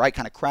right. the right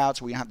kind of crowd,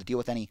 so we don't have to deal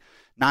with any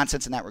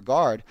nonsense in that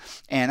regard.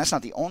 And that's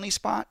not the only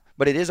spot,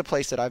 but it is a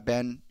place that I've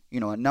been,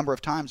 a number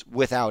of times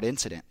without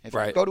incident. If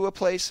right. you go to a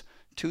place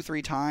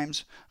 2-3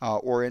 times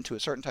or into a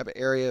certain type of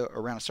area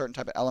around a certain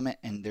type of element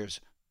and there's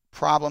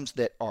problems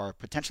that are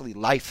potentially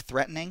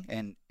life-threatening,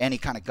 and any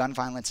kind of gun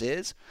violence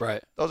is,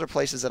 right. those are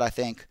places that I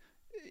think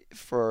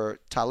for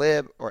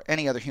Talib or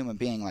any other human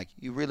being, like,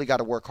 you really got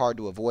to work hard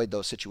to avoid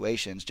those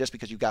situations just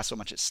because you've got so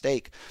much at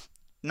stake.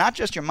 Not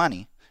just your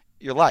money,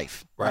 your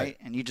life, right?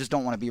 And you just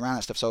don't want to be around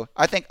that stuff. So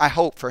I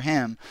hope for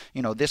him,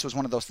 this was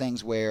one of those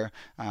things where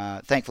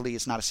thankfully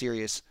it's not a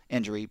serious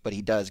injury, but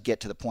he does get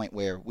to the point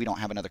where we don't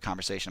have another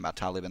conversation about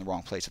Talib in the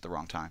wrong place at the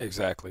wrong time.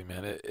 Exactly,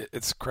 man.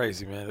 It's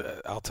crazy, man.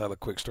 I'll tell a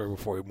quick story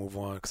before we move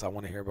on because I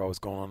want to hear about what's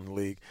going on in the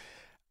league.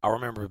 I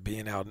remember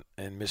being out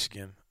in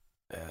Michigan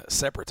a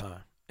separate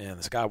time, and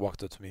this guy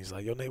walked up to me. He's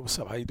like, yo, Nate, what's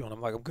up? How you doing?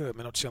 I'm like, I'm good,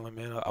 man. I'm chilling,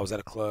 man. I was at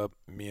a club,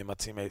 me and my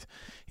teammates.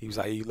 He was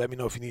like, hey, let me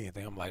know if you need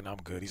anything. I'm like, no,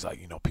 I'm good. He's like,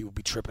 people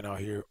be tripping out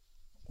here.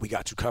 We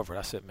got you covered.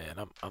 I said, man,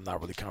 I'm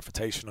not really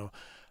confrontational.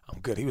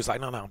 I'm good. He was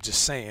like, no, I'm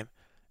just saying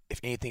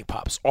if anything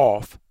pops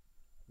off,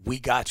 we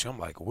got you. I'm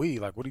like, what are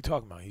you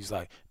talking about? He's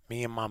like,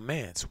 me and my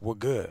mans, we're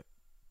good.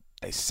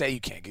 They say you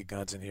can't get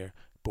guns in here,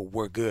 but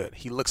we're good.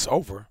 He looks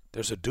over.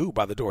 There's a dude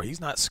by the door. He's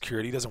not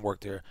security. He doesn't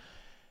work there.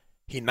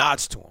 He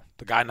nods to him.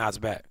 The guy nods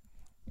back.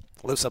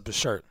 Lifts up the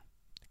shirt,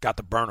 got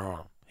the burner on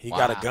him. He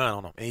got a gun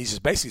on him. And he's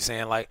just basically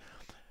saying, like,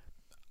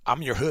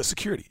 I'm your hood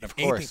security. If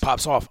anything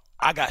pops off,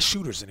 I got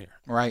shooters in here.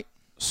 Right.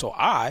 So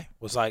I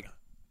was like,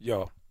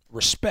 yo,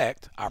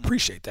 respect. I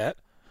appreciate that.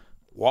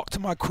 Walked to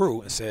my crew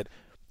and said,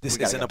 this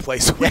isn't a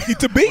place we need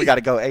to be. We got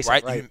to go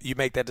ASAP. Right? You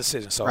make that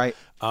decision. So, right.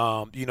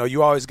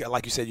 You always got,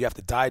 like you said, you have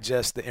to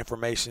digest the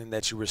information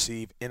that you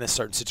receive in a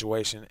certain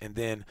situation and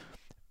then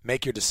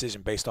make your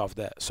decision based off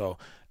that. So,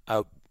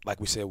 like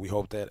we said, we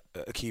hope that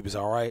Aqib is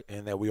all right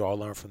and that we all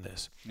learn from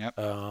this. Yep.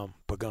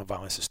 But gun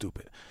violence is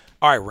stupid.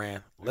 All right,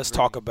 Rand, let's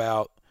talk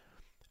about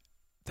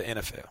the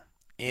NFL.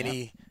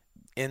 Any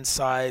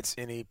insights,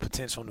 any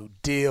potential new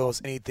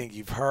deals, anything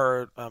you've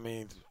heard? I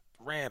mean,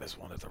 Rand is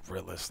one of the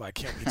realest. Like,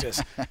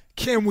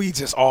 can we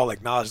just all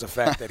acknowledge the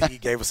fact that he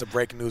gave us a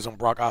breaking news on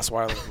Brock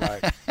Osweiler?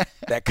 Like,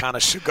 that kind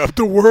of shook up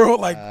the world.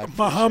 Like,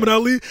 Muhammad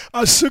Ali,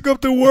 I shook up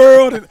the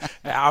world. And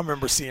I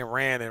remember seeing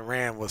Rand, and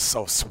Rand was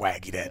so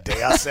swaggy that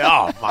day. I said,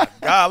 oh, my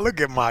God,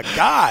 look at my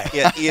guy.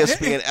 Yeah,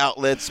 ESPN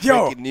outlets,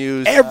 breaking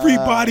news.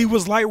 Everybody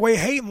was lightweight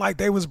hating like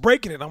they was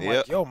breaking it. I'm Yep.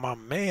 like, yo, my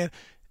man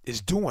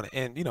is doing it.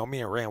 And, me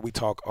and Rand, we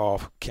talk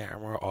off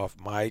camera, off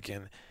mic,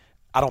 and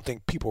I don't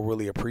think people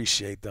really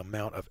appreciate the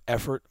amount of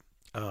effort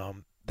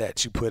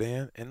that you put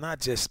in. And not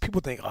just –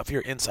 people think, if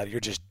you're an insider, you're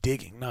just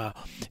digging. Nah,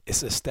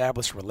 it's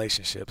established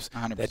relationships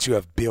 100%. that you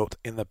have built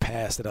in the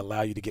past that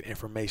allow you to get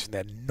information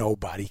that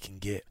nobody can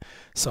get.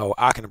 So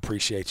I can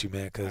appreciate you,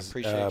 man, because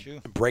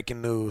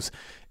breaking news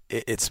 –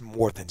 it's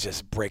more than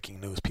just breaking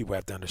news. People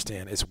have to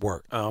understand it's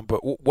work. But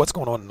what's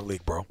going on in the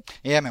league, bro?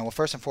 Yeah, man. Well,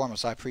 first and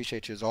foremost, I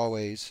appreciate you as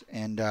always.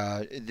 And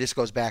this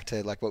goes back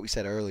to like what we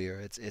said earlier.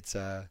 It's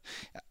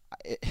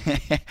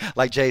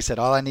like Jay said,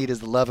 all I need is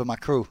the love of my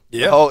crew.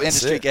 Yeah, the whole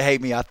industry can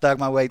hate me. I thug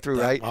my way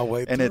through, right?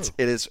 And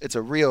it's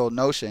a real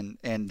notion.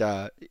 And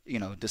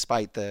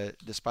despite the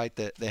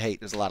hate,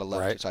 there's a lot of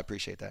love. Right. So I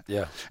appreciate that.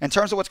 Yeah. In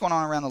terms of what's going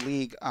on around the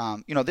league,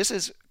 this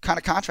is kind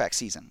of contract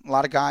season. A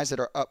lot of guys that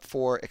are up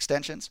for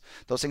extensions.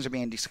 Those things are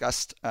being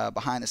discussed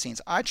behind the scenes.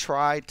 I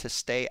tried to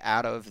stay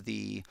out of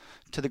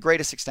to the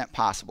greatest extent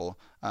possible.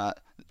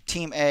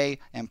 Team A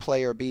and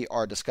player B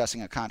are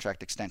discussing a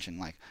contract extension.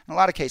 Like in a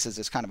lot of cases,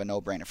 it's kind of a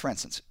no-brainer. For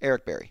instance,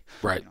 Eric Berry.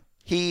 Right.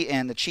 He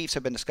and the Chiefs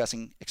have been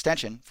discussing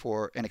extension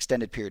for an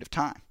extended period of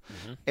time.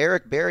 Mm-hmm.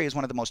 Eric Berry is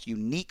one of the most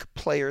unique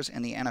players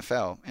in the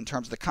NFL in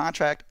terms of the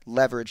contract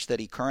leverage that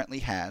he currently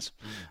has,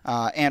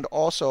 and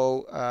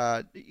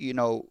also,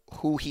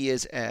 who he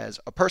is as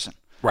a person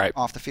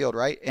off the field,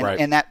 right?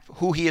 And that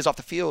who he is off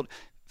the field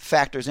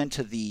factors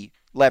into the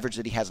leverage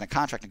that he has in a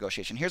contract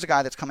negotiation. Here's a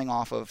guy that's coming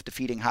off of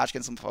defeating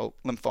Hodgkin's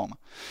lymphoma.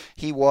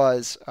 He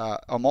was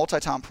a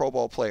multi-time Pro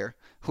Bowl player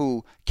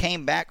who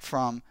came back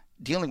from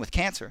dealing with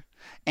cancer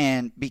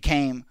and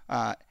became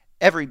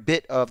every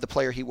bit of the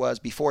player he was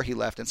before he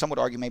left. And some would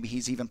argue maybe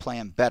he's even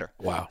playing better.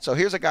 Wow. So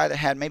here's a guy that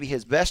had maybe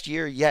his best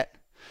year yet,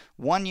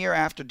 1 year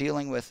after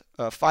dealing with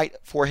a fight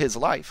for his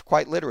life,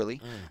 quite literally.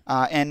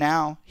 And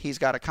now he's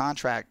got a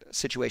contract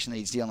situation that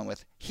he's dealing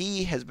with.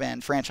 He has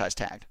been franchise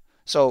tagged.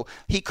 So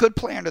he could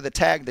play under the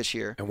tag this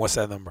year. And what's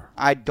that number?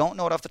 I don't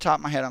know it off the top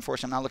of my head,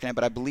 unfortunately. I'm not looking at it,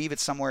 but I believe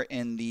it's somewhere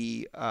in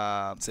the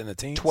it's in the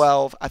teens?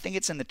 12. I think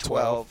it's in the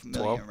 12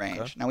 million range.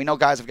 Okay. Now, we know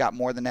guys have got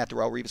more than that.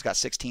 Darrelle Reeves got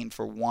 16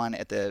 for one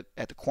at the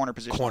corner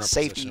position.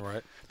 Position,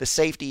 right. The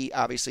safety,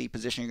 obviously,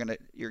 position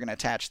you're gonna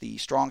attach the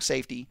strong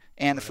safety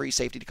and the free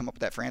safety to come up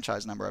with that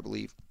franchise number, I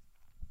believe.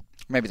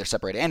 Maybe they're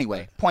separated.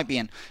 Anyway, point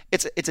being,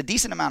 it's a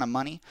decent amount of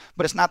money,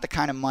 but it's not the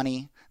kind of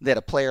money that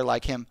a player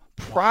like him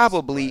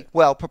probably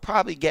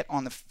get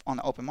on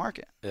the open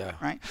market. Yeah.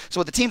 Right. So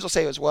what the teams will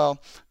say is, well,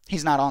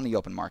 he's not on the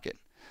open market,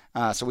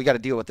 so we got to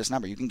deal with this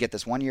number. You can get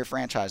this 1 year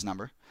franchise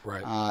number.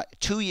 Right.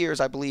 2 years,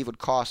 I believe, would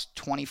cost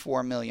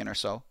 $24 million or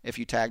so if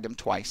you tagged him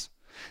twice.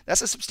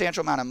 That's a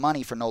substantial amount of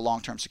money for no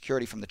long-term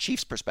security from the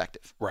Chiefs'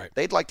 perspective. Right.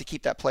 They'd like to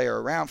keep that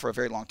player around for a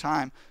very long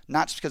time,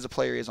 not just because the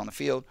player is on the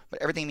field,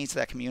 but everything means to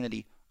that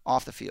community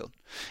off the field.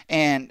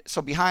 And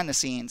so behind the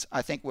scenes,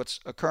 I think what's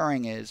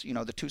occurring is,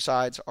 the two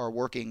sides are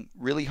working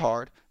really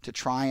hard to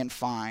try and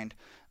find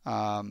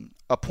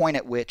a point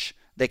at which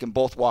they can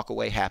both walk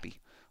away happy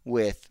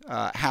with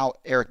how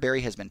Eric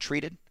Berry has been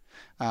treated,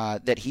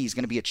 that he's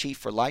going to be a Chief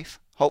for life,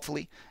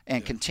 hopefully,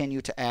 and continue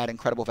to add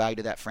incredible value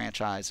to that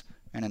franchise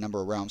in a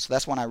number of realms. So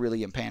that's one I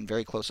really am paying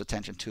very close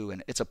attention to.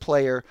 And it's a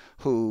player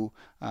who,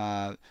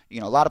 a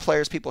lot of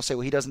players, people say,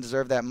 well, he doesn't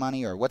deserve that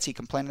money, or what's he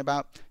complaining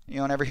about? You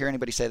don't ever hear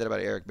anybody say that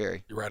about Eric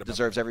Berry. You're right about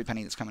Deserves that. every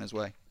penny that's coming his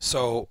way.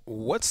 So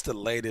what's the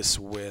latest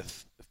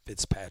with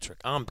Fitzpatrick?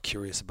 I'm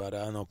curious about it.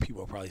 I know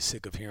people are probably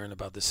sick of hearing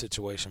about this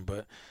situation,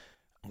 but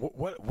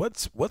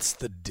what's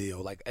the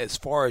deal? Like, as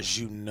far as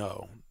you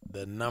know,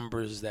 the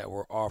numbers that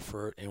were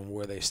offered and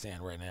where they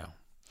stand right now.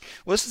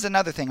 Well, this is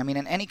another thing. I mean,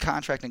 in any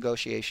contract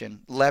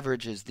negotiation,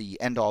 leverage is the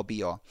end-all,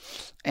 be-all.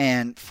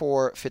 And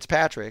for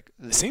Fitzpatrick,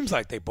 it seems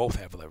like they both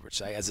have leverage.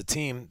 Like, as a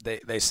team,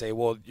 they say,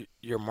 well,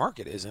 your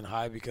market isn't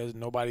high because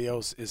nobody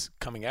else is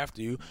coming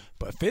after you.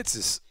 But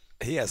Fitz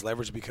he has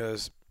leverage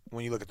because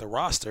when you look at the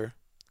roster,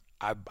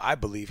 I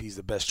believe he's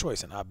the best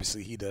choice, and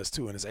obviously he does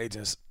too. And his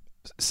agent's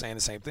saying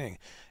the same thing.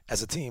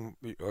 As a team,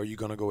 are you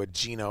going to go with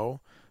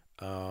Geno?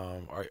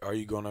 Are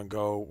you going to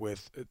go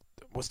with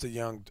what's the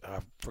young? I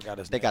forgot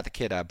his name. They got the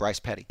kid Bryce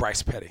Petty.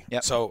 Bryce Petty.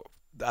 Yep. So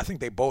I think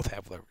they both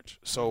have leverage.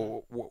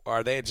 So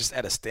are they just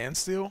at a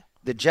standstill?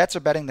 The Jets are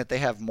betting that they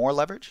have more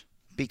leverage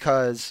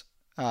because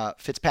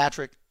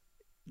Fitzpatrick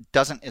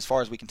doesn't, as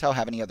far as we can tell,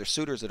 have any other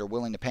suitors that are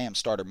willing to pay him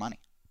starter money.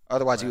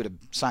 Otherwise, he would have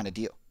signed a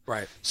deal.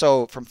 Right.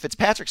 So from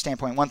Fitzpatrick's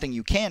standpoint, one thing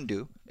you can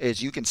do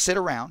is you can sit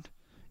around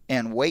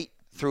and wait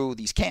through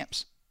these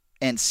camps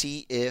and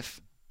see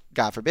if,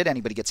 God forbid,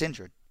 anybody gets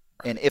injured.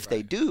 And if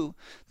they do,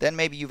 then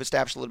maybe you've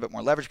established a little bit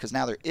more leverage because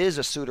now there is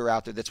a suitor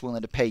out there that's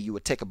willing to pay you a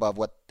tick above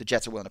what the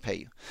Jets are willing to pay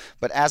you.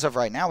 But as of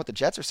right now, what the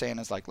Jets are saying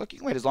is like, look, you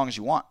can wait as long as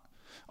you want.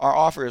 Our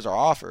offer is our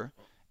offer,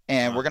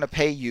 and we're going to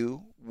pay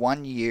you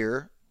 1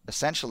 year,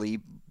 essentially,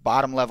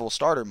 bottom-level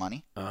starter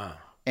money.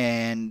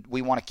 And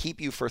we want to keep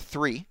you for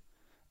 3,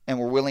 and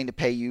we're willing to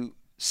pay you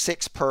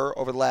 6 per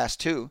over the last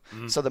 2.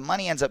 So the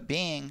money ends up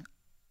being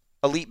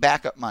elite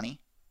backup money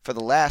for the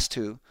last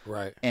 2,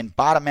 right, and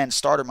bottom-end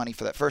starter money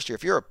for that first year.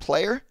 If you're a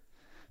player,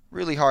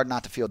 really hard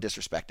not to feel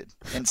disrespected.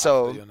 And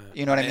so,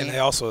 you know what I mean? And they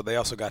also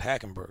got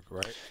Hackenberg,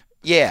 right?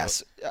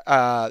 Yes.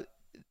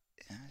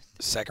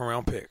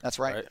 Second-round pick. That's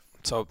right.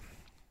 So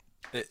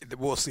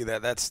we'll see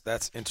that.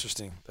 That's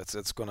interesting.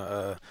 That's going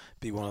to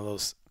be one of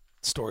those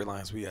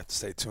storylines we have to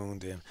stay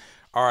tuned in.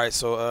 All right,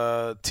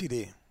 so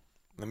TD,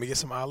 let me get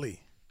some Ali.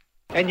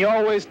 And you're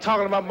always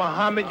talking about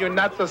Muhammad. You're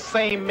not the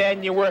same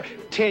man you were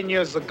 10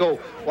 years ago.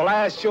 Well,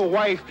 I asked your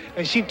wife,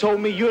 and she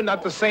told me you're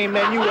not the same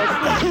man you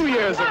were 2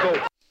 years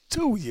ago.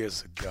 2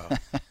 years ago.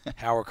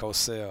 Howard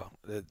Cosell.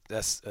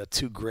 That's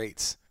two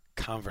greats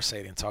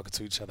conversating, talking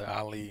to each other,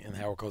 Ali and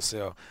Howard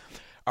Cosell.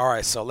 All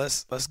right, so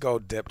let's go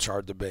depth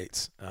chart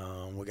debates.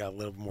 We got a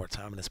little more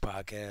time in this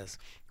podcast.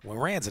 When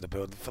Rand's in the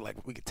building, I feel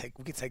like we could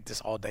take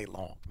this all day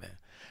long, man.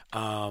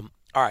 All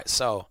right,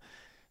 so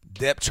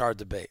depth chart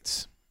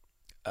debates.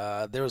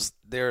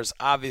 There's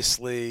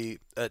obviously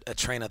a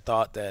train of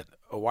thought that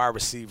a wide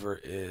receiver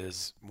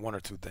is one or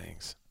two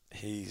things.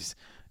 He's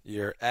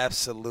your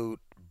absolute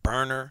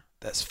burner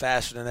that's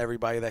faster than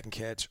everybody that can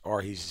catch,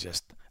 or he's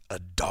just a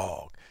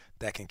dog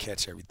that can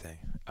catch everything.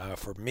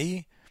 For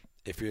me,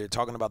 if you're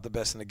talking about the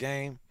best in the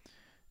game,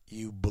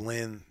 you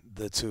blend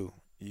the two.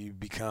 You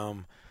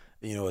become,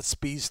 a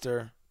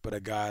speedster, but a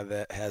guy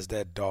that has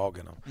that dog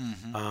in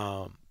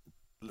him.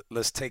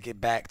 Let's take it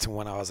back to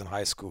when I was in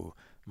high school.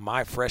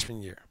 My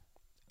freshman year,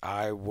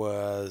 I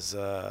was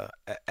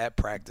at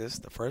practice,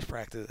 the first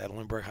practice at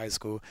Lindbergh High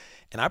School,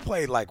 and I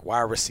played like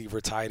wide receiver,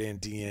 tight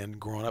end, DN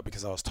growing up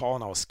because I was tall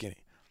and I was skinny.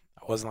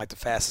 I wasn't like the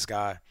fastest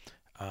guy.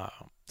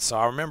 So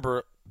I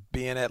remember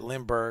being at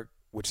Lindbergh,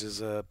 which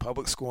is a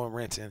public school in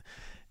Renton,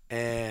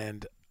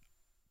 and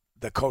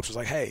the coach was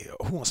like, hey,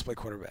 who wants to play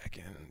quarterback?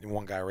 And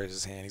one guy raised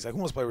his hand. He's like, who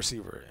wants to play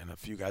receiver? And a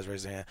few guys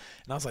raised their hand.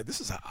 And I was like,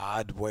 this is an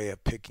odd way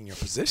of picking your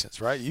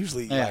positions, right?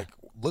 Usually,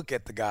 look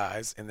at the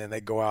guys, and then they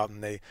go out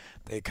and they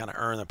kind of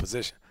earn a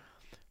position.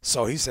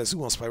 So he says, who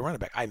wants to play running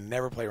back? I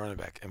never played running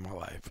back in my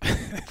life.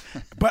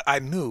 But I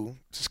knew,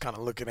 just kind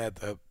of looking at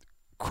the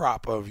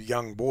crop of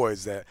young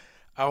boys, that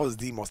I was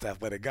the most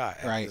athletic guy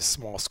at this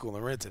small school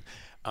in Renton.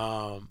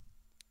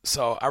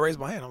 So I raised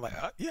my hand. I'm like,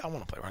 I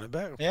want to play running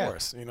back, of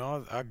course.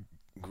 I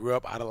grew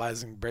up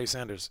idolizing Barry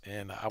Sanders,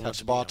 and I touched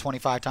the ball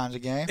 25 times a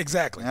game.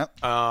 Exactly.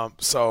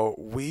 Yep. So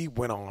we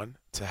went on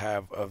to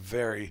have a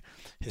very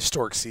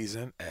historic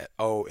season at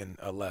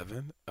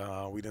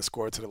 0-11. We didn't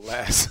score to the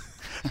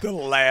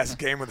last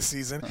game of the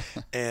season,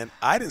 and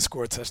I didn't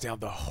score a touchdown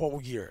the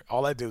whole year.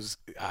 All I did was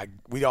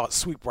we all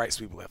sweep right,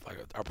 sweep left. Like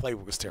our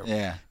playbook was terrible.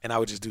 Yeah. And I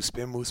would just do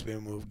spin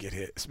move, get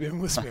hit. Spin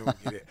move,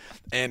 get hit.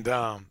 And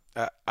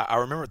I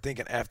remember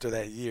thinking after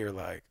that year,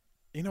 like,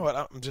 you know what?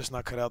 I'm just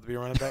not cut out to be a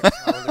running back.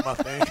 It's not really my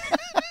thing.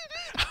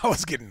 I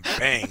was getting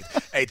banged.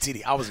 Hey,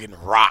 TD, I was getting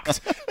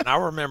rocked. And I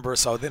remember,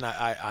 so then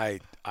I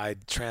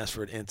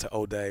transferred into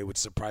O'Day, which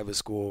is a private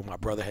school. My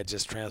brother had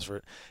just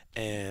transferred,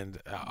 and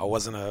I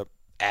wasn't a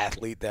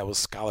athlete that was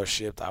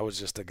scholarshiped. I was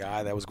just a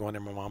guy that was going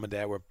there. My mom and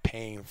dad were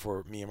paying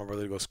for me and my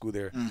brother to go to school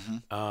there.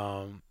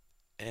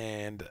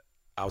 And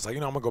I was like,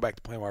 I'm going to go back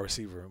to playing wide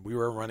receiver. We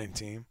were a running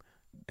team,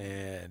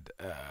 and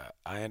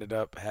I ended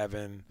up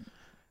having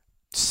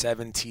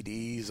 7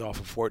 TDs off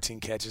of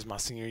 14 catches my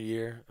senior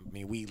year. I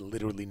mean, we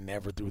literally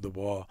never threw the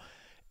ball.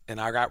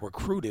 And I got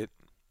recruited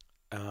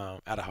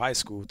out of high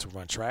school to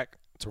run track,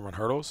 to run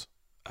hurdles,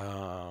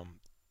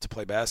 to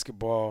play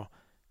basketball,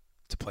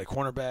 to play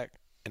cornerback,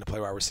 and to play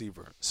wide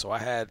receiver. So I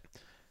had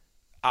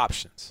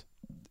options.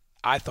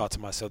 I thought to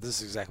myself, this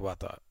is exactly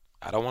what I thought.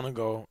 I don't want to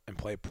go and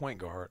play point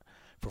guard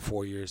for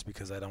 4 years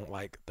because I don't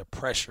like the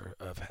pressure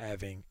of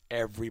having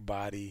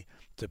everybody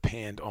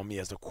depend on me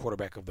as the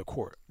quarterback of the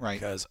court. Right.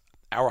 Because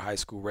our high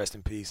school, rest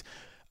in peace,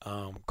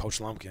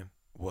 Coach Lumpkin,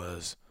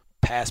 was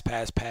pass,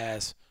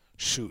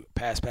 shoot,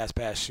 pass,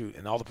 shoot.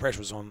 And all the pressure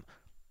was on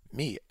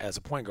me as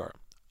a point guard.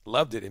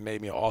 Loved it. It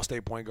made me an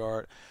all-state point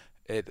guard.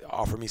 It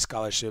offered me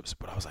scholarships.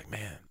 But I was like,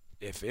 man,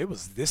 if it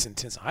was this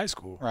intense in high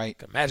school,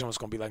 imagine what it's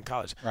going to be like in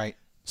college. Right.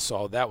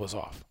 So that was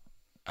off.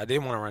 I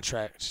didn't want to run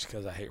track just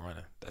because I hate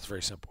running. That's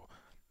very simple.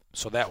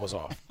 So that was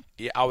off.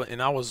 I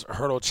was a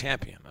hurdle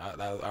champion.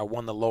 I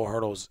won the low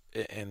hurdles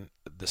in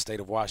the state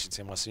of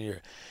Washington my senior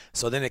year.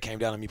 So then it came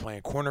down to me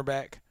playing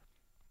cornerback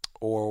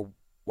or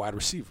wide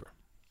receiver.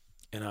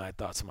 And I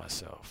thought to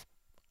myself,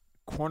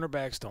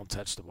 cornerbacks don't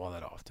touch the ball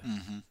that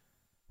often.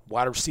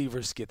 Wide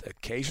receivers get the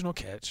occasional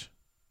catch,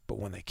 but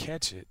when they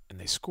catch it and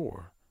they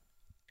score,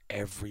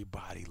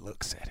 everybody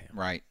looks at him.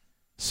 Right.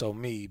 So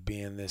me,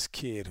 being this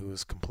kid who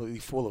is completely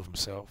full of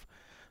himself,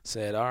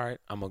 said, all right,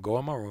 I'm going to go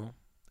in my room.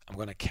 I'm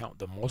going to count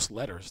the most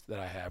letters that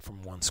I have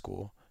from one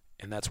school,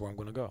 and that's where I'm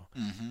going to go.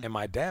 Mm-hmm. And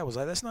my dad was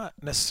like, that's not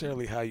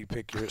necessarily how you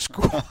pick your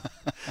school.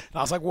 And I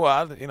was like, well,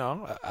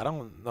 I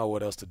don't know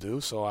what else to do.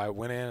 So I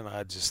went in and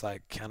I just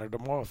like counted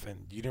them off,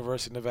 and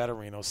University of Nevada,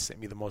 Reno sent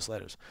me the most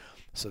letters.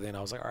 So then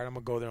I was like, all right, I'm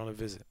going to go there on a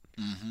visit.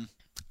 Mm-hmm.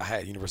 I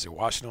had University of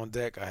Washington on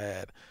deck. I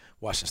had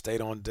Washington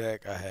State on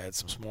deck. I had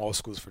some small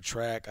schools for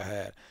track. I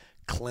had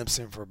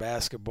Clemson for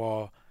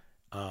basketball.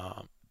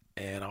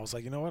 And I was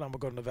like, you know what? I'm going to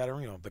go to Nevada,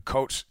 Reno. The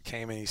coach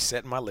came in. He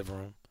sat in my living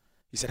room.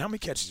 He said, how many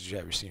catches did you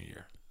have your senior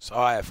year? So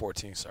I had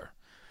 14, sir.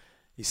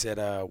 He said,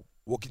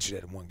 we'll get you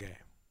that in one game.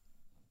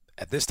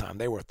 At this time,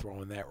 they were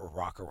throwing that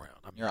rock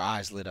around. Your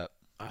eyes lit up.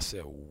 I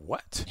said,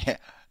 what? Yeah,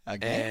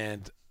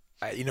 again.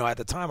 And, at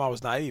the time, I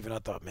was naive, and I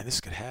thought, man, this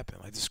could happen.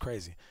 Like, this is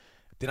crazy.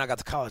 Then I got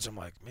to college. I'm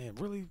like, man,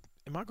 really?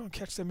 Am I going to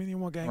catch that many in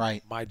one game?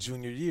 Right. My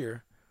junior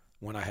year,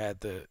 when I had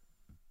the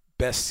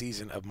best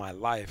season of my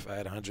life, I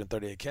had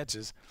 138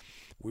 catches.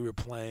 We were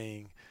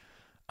playing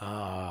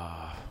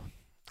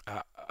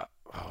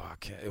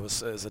It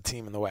was a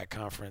team in the WAC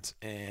conference,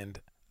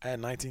 and I had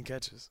 19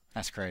 catches.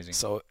 That's crazy.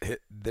 So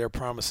their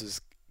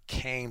promises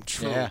came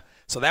true. Yeah.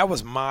 So that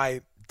was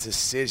my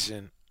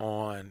decision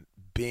on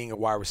being a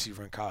wide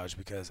receiver in college,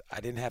 because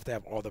I didn't have to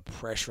have all the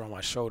pressure on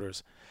my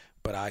shoulders,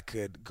 but I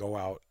could go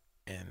out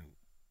and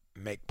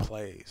make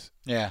plays.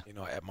 Yeah.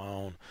 At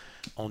my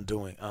own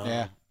doing.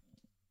 Yeah.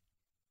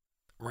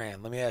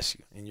 Rand, let me ask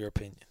you, in your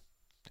opinion,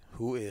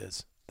 who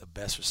is the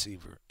best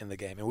receiver in the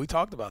game? And we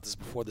talked about this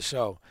before the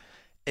show.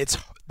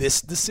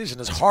 This decision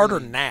is harder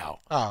now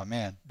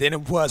man, than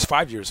it was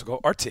 5 years ago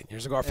or 10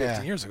 years ago or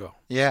 15 years ago.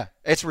 Yeah,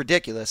 it's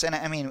ridiculous. And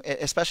I mean,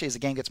 especially as the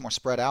game gets more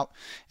spread out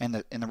and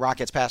the rock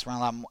gets passed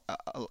around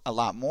a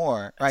lot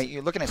more, right?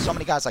 You're looking at so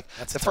many guys. Like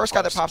the first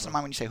guy that pops into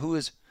mind when you say who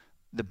is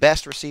the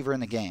best receiver in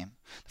the game,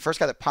 the first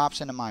guy that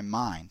pops into my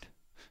mind,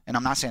 and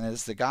I'm not saying that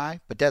this is the guy,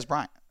 but Dez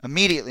Bryant.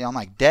 Immediately, I'm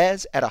like,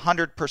 Dez at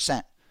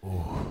 100%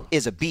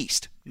 is a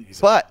beast.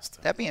 But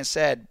that being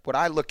said, what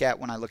I look at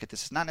when I look at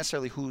this is not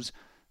necessarily who's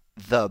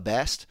the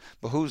best,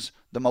 but who's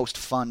the most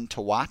fun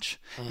to watch.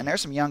 And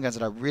there's some young guns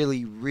that I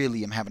really,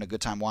 really am having a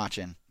good time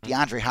watching.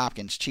 DeAndre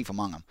Hopkins, chief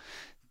among them.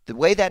 The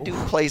way that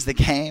dude plays the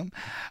game,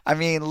 I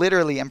mean,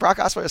 literally. And Brock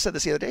Osweiler said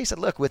this the other day. He said,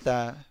 look, with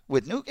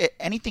Nuke,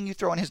 anything you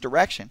throw in his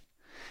direction,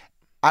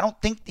 I don't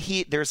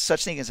think there's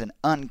such thing as an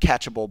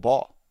uncatchable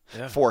ball.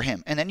 Yeah. For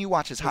him. And then you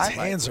watch his highlights.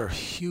 His hands are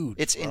huge.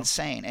 It's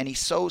insane. And he's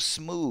so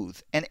smooth.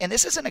 And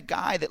this isn't a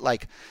guy that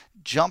like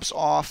jumps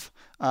off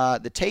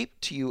the tape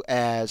to you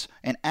as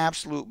an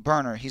absolute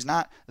burner. He's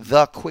not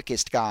the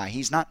quickest guy.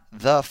 He's not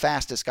the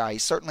fastest guy.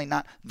 He's certainly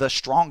not the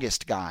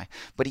strongest guy.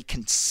 But he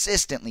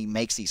consistently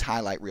makes these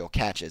highlight reel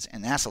catches.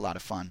 And that's a lot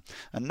of fun.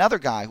 Another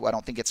guy who I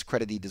don't think gets the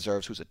credit he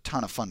deserves, who's a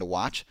ton of fun to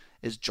watch,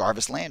 is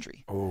Jarvis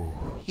Landry. Oh,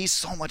 he's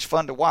so much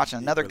fun to watch,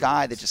 and another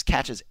guy that just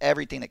catches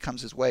everything that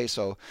comes his way.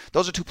 So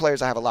those are two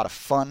players I have a lot of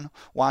fun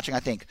watching. I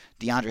think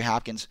DeAndre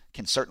Hopkins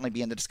can certainly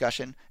be in the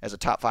discussion as a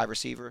top 5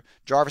 receiver.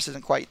 Jarvis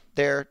isn't quite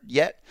there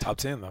yet. Top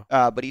 10 though.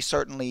 But he's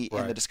certainly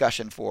in the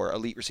discussion for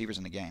elite receivers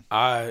in the game.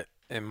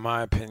 In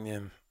my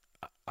opinion,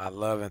 I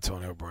love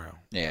Antonio Brown.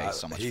 Yeah, he's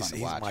so much fun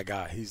to watch. He's my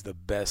guy. He's the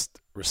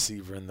best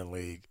receiver in the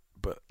league.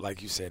 But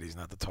like you said, he's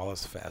not the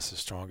tallest,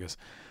 fastest, strongest.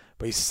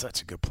 But he's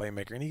such a good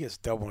playmaker, and he gets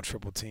double and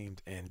triple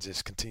teamed and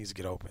just continues to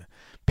get open.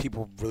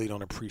 People really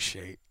don't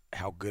appreciate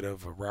how good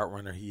of a route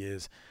runner he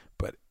is,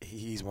 but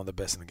he's one of the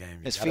best in the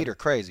game. His feet are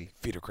crazy.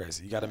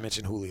 You got to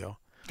mention Julio.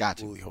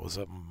 Gotcha. Julio is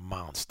a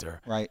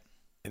monster. Right.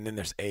 And then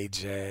there's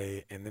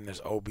AJ, and then there's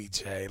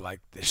OBJ.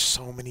 Like, there's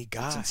so many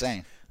guys. It's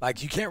insane.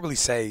 Like, you can't really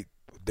say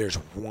there's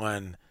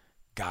one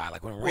guy.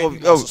 Like, when Randy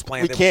Moss was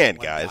playing, we can't,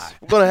 guys.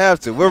 We're going to have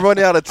to. We're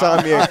running out of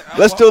time here.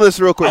 Let's do this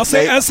real quick, I'll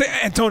say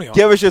Antonio.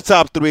 Give us your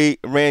top 3.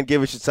 Rand,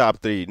 give us your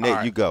top 3. Nate,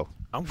 right. You go.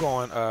 I'm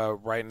going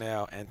right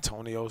now.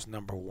 Antonio's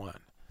number 1.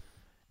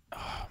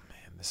 Oh,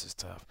 man, this is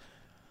tough.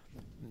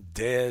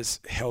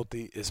 Dez,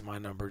 healthy, is my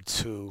number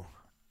 2.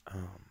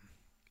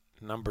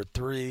 Number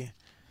 3,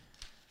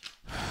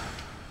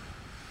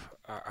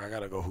 I got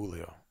to go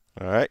Julio.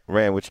 All right.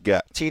 Rand, what you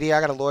got? TD,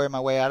 I got to lawyer my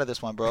way out of this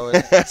one, bro.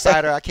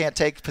 Insider, I can't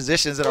take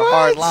positions that are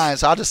hard lines.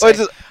 So I'll just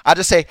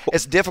say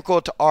it's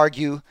difficult to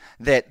argue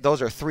that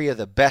those are 3 of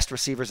the best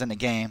receivers in the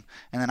game.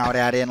 And then I would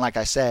add in, like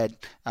I said,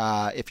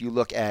 if you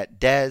look at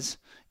Dez,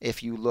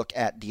 if you look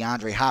at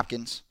DeAndre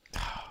Hopkins.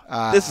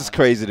 This is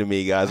crazy to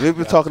me, guys. We've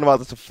been talking about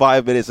this for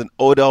 5 minutes, and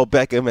Odell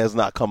Beckham has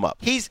not come up.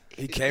 Here's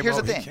the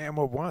thing. He came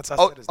up once.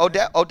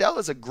 Odell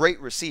is a great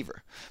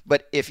receiver.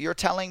 But if you're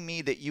telling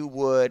me that you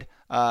would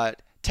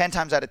 10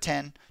 times out of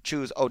 10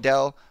 choose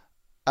Odell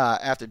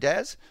after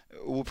Dez,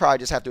 we'll probably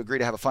just have to agree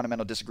to have a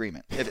fundamental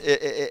disagreement.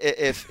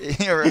 If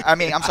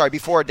I'm sorry,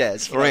 before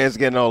Dez. Rand's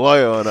getting all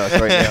lawyer on us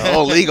right now,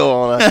 all legal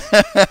on us.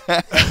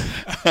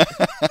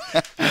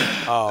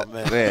 Oh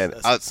man,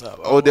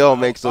 Odell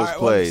makes those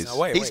plays.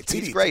 Wait,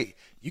 he's great.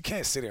 You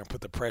can't sit there and put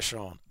the pressure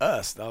on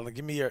us.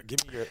 Give me your.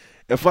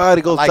 If I had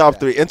to go top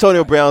 3,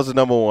 Antonio Brown's the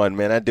number 1.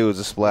 Man, that dude is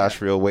a splash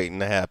reel waiting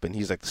to happen.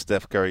 He's like the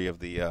Steph Curry of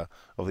the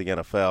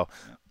NFL.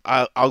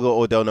 I'll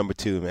go Odell number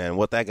 2, man.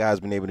 What that guy's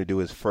been able to do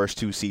his first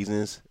 2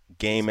 seasons,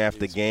 game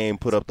after game,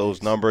 put up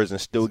those numbers and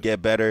still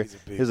get better.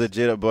 He's a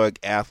jitterbug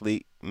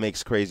athlete,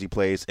 makes crazy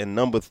plays. And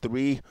number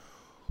 3,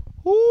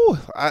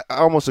 I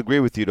almost agree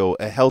with you though.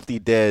 A healthy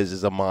Dez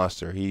is a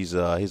monster. He's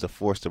a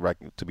force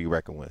to be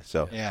reckoned with.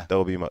 So yeah, that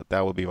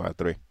would be my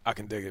 3. I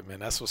can dig it, man.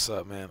 That's what's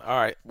up, man. All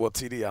right, well,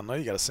 TD, I know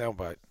you got a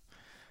soundbite.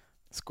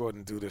 Let's go ahead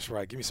and do this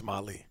right. Give me some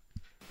Ali.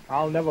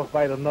 I'll never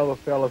fight another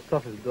fella as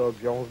tough as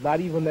Doug Jones, not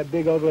even that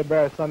big ugly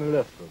bear Sonny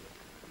Liston.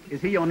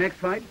 Is he your next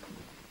fight?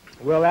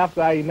 Well,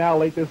 after I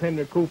annihilate this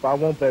Henry Coop, I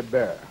want that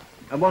bear.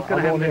 And what's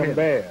going to happen to him?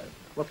 Bad.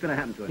 What's going to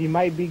happen to him? He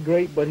might be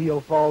great, but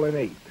he'll fall in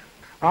 8.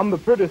 I'm the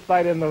prettiest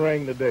fighter in the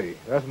ring today.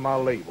 That's my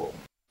label.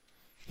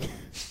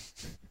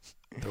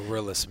 The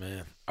realest,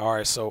 man. All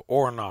right, so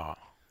or nah.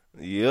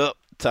 Yep,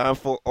 time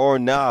for or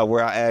nah,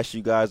 where I ask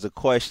you guys a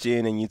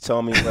question and you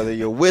tell me whether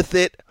you're with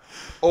it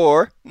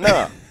or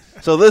nah.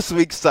 So this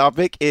week's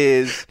topic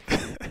is,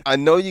 I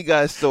know you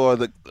guys saw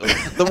the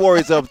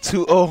Warriors up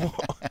 2-0.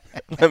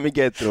 Let me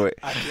get through it.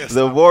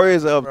 The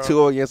Warriors up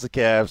 2-0 against the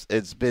Cavs.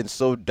 It's been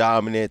so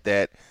dominant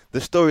that the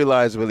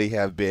storylines really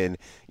have been,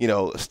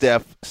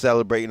 Steph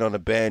celebrating on the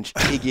bench.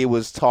 Iggy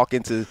was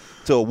talking to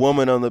a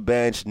woman on the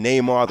bench.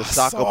 Neymar, the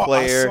soccer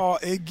player. I saw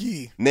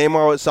Iggy.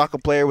 Neymar, the soccer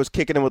player, was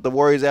kicking it with the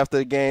Warriors after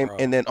the game. Bro.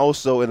 And then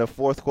also in the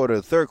fourth quarter,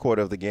 the third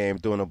quarter of the game,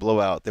 during a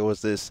blowout, there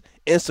was this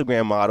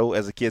Instagram model,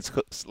 as the kids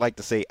like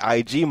to say,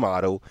 IG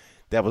model,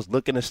 that was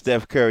looking at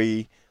Steph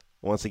Curry,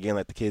 once again,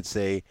 like the kids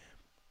say,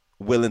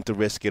 willing to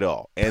risk it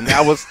all. And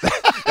that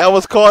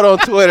was caught on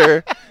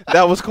Twitter.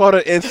 That was caught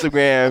on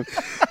Instagram.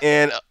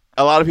 And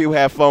a lot of people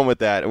have fun with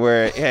that,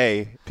 where,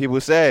 hey, people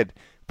said,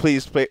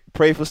 please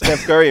pray for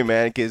Steph Curry,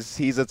 man, because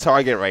he's a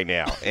target right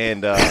now.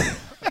 And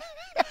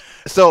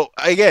so,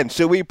 again,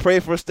 should we pray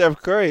for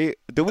Steph Curry?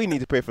 Do we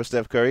need to pray for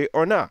Steph Curry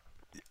or not?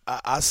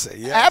 I say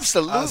yes.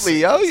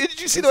 Absolutely, yo.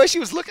 Did you see the way she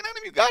was looking at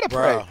him? You got to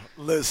pray.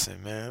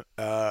 Listen, man.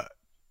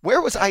 Where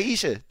was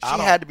Aisha?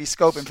 She had to be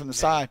scoping from the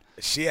side.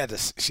 She had to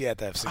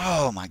have seen.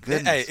 Oh, my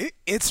goodness. Hey,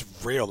 it's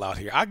real out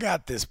here. I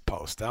got this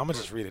post. I'm going to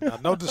just read it. Now,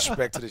 no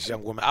disrespect to this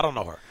young woman. I don't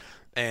know her.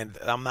 And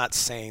I'm not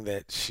saying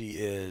that she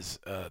is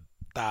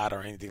thought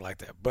or anything like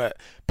that. But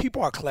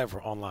people are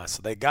clever online.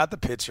 So they got the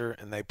picture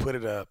and they put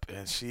it up,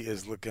 and she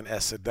is looking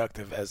as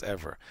seductive as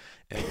ever.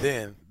 And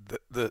then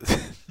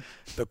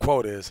the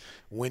quote is,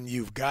 when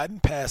you've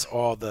gotten past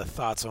all the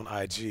thoughts on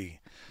IG,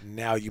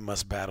 now you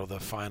must battle the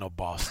final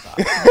boss thought.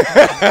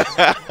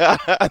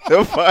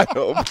 The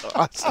final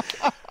boss.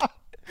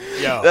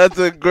 Yo. That's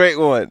a great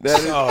one. That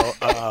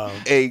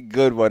is a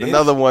good one.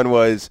 Another one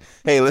was,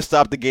 hey, let's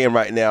stop the game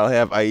right now and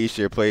have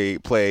Aisha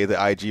play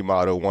the IG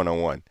model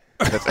one-on-one.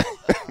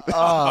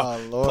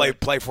 Oh, Lord.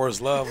 Play for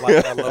his love,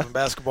 like I love in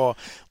basketball.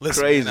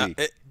 Listen, crazy. Man,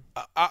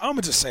 I'm going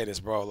to just say this,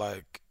 bro.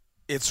 Like,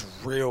 it's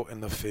real in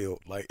the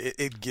field. Like,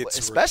 it gets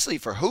especially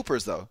for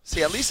hoopers, though.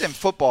 See, at least in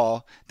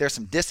football, there's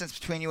some distance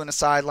between you and the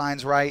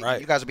sidelines, right?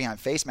 You guys are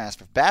behind face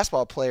masks. For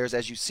basketball players,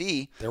 as you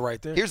see, they're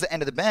right there. Here's the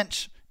end of the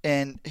bench,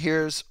 and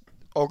here's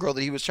old girl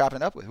that he was chopping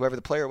it up with, whoever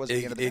the player was at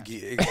the end of the bench.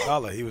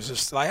 Iggy, he was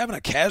just like having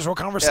a casual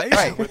conversation.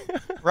 Yeah,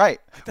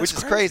 right. Which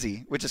is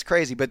crazy.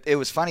 But it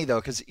was funny, though,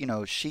 because,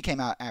 she came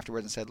out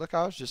afterwards and said, look,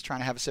 I was just trying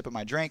to have a sip of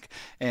my drink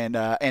and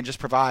just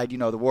provide,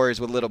 the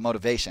Warriors with a little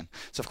motivation.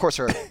 So, of course,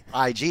 her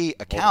IG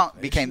account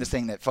became this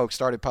thing that folks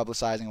started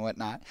publicizing and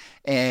whatnot.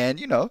 And,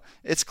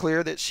 it's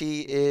clear that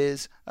she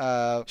is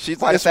she's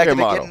quite effective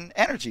at getting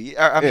energy,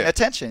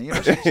 attention. She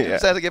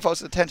knows how to get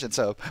folks attention.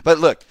 So, but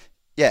look.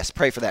 Yes,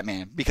 pray for that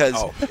man, because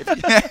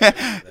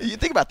you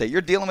think about that. You're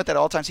dealing with that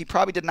all the time. He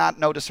probably did not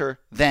notice her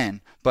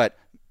then, but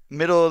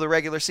middle of the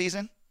regular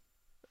season,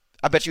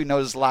 I bet you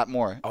notice a lot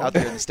more out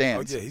there in the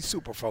stands. Oh, yeah, he's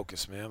super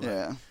focused, man. Like,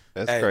 yeah.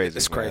 That's crazy.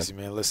 It's crazy,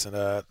 man. Listen,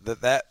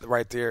 that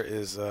right there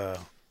is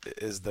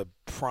the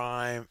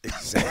prime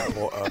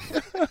example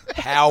of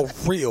how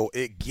real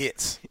it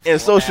gets.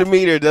 And social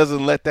media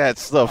doesn't let that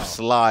stuff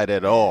slide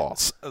at all.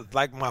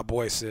 Like my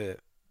boy said,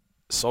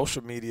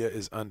 social media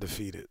is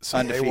undefeated.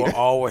 So they will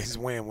always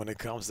win when it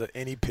comes to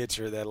any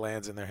picture that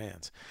lands in their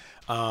hands.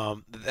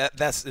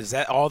 Is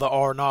that all the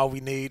R and all we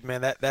need,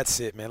 man? That's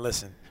it, man.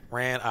 Listen,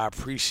 Rand, I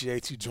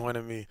appreciate you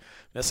joining me.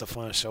 That's a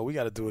fun show. We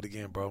got to do it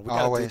again, bro. We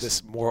got to do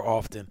this more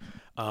often.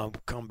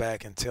 Come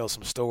back and tell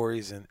some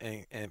stories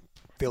and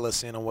fill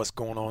us in on what's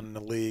going on in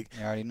the league.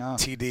 You already know.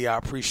 TD, I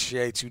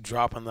appreciate you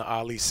dropping the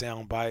Ali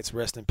sound bites.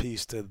 Rest in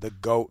peace to the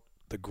GOAT,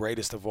 the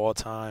greatest of all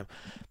time.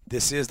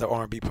 This is the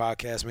R&B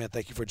Podcast, man.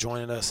 Thank you for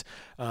joining us.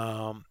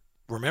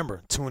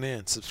 Remember, tune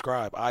in,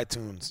 subscribe,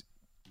 iTunes,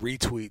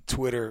 retweet,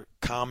 Twitter,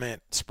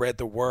 comment, spread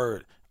the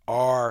word,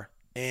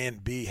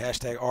 R&B,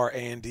 hashtag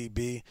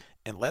RANDB,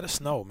 and let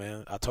us know,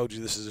 man. I told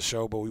you this is a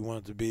show, but we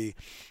want it to be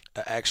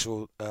an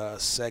actual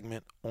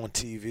segment on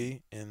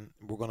TV, and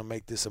we're going to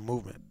make this a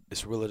movement.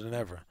 It's realer than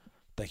ever.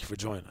 Thank you for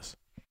joining us.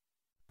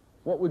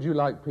 What would you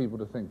like people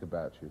to think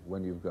about you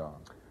when you've gone?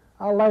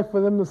 I'd like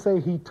for them to say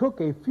he took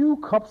a few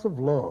cups of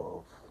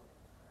love.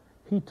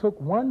 He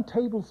took 1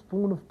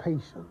 tablespoon of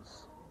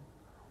patience,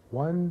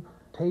 1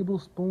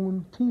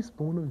 teaspoon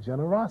of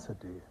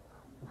generosity,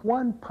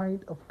 1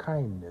 pint of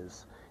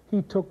kindness.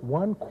 He took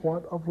 1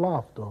 quart of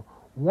laughter,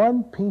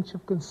 1 pinch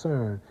of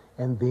concern,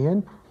 and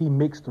then he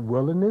mixed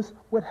willingness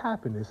with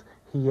happiness.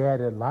 He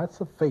added lots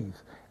of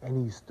faith,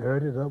 and he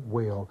stirred it up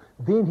well.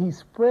 Then he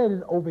spread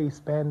it over a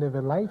span of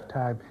a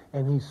lifetime,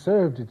 and he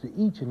served it to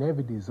each and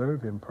every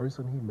deserving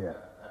person he met.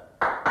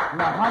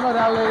 Muhammad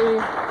Ali,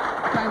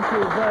 thank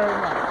you very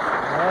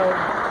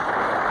much.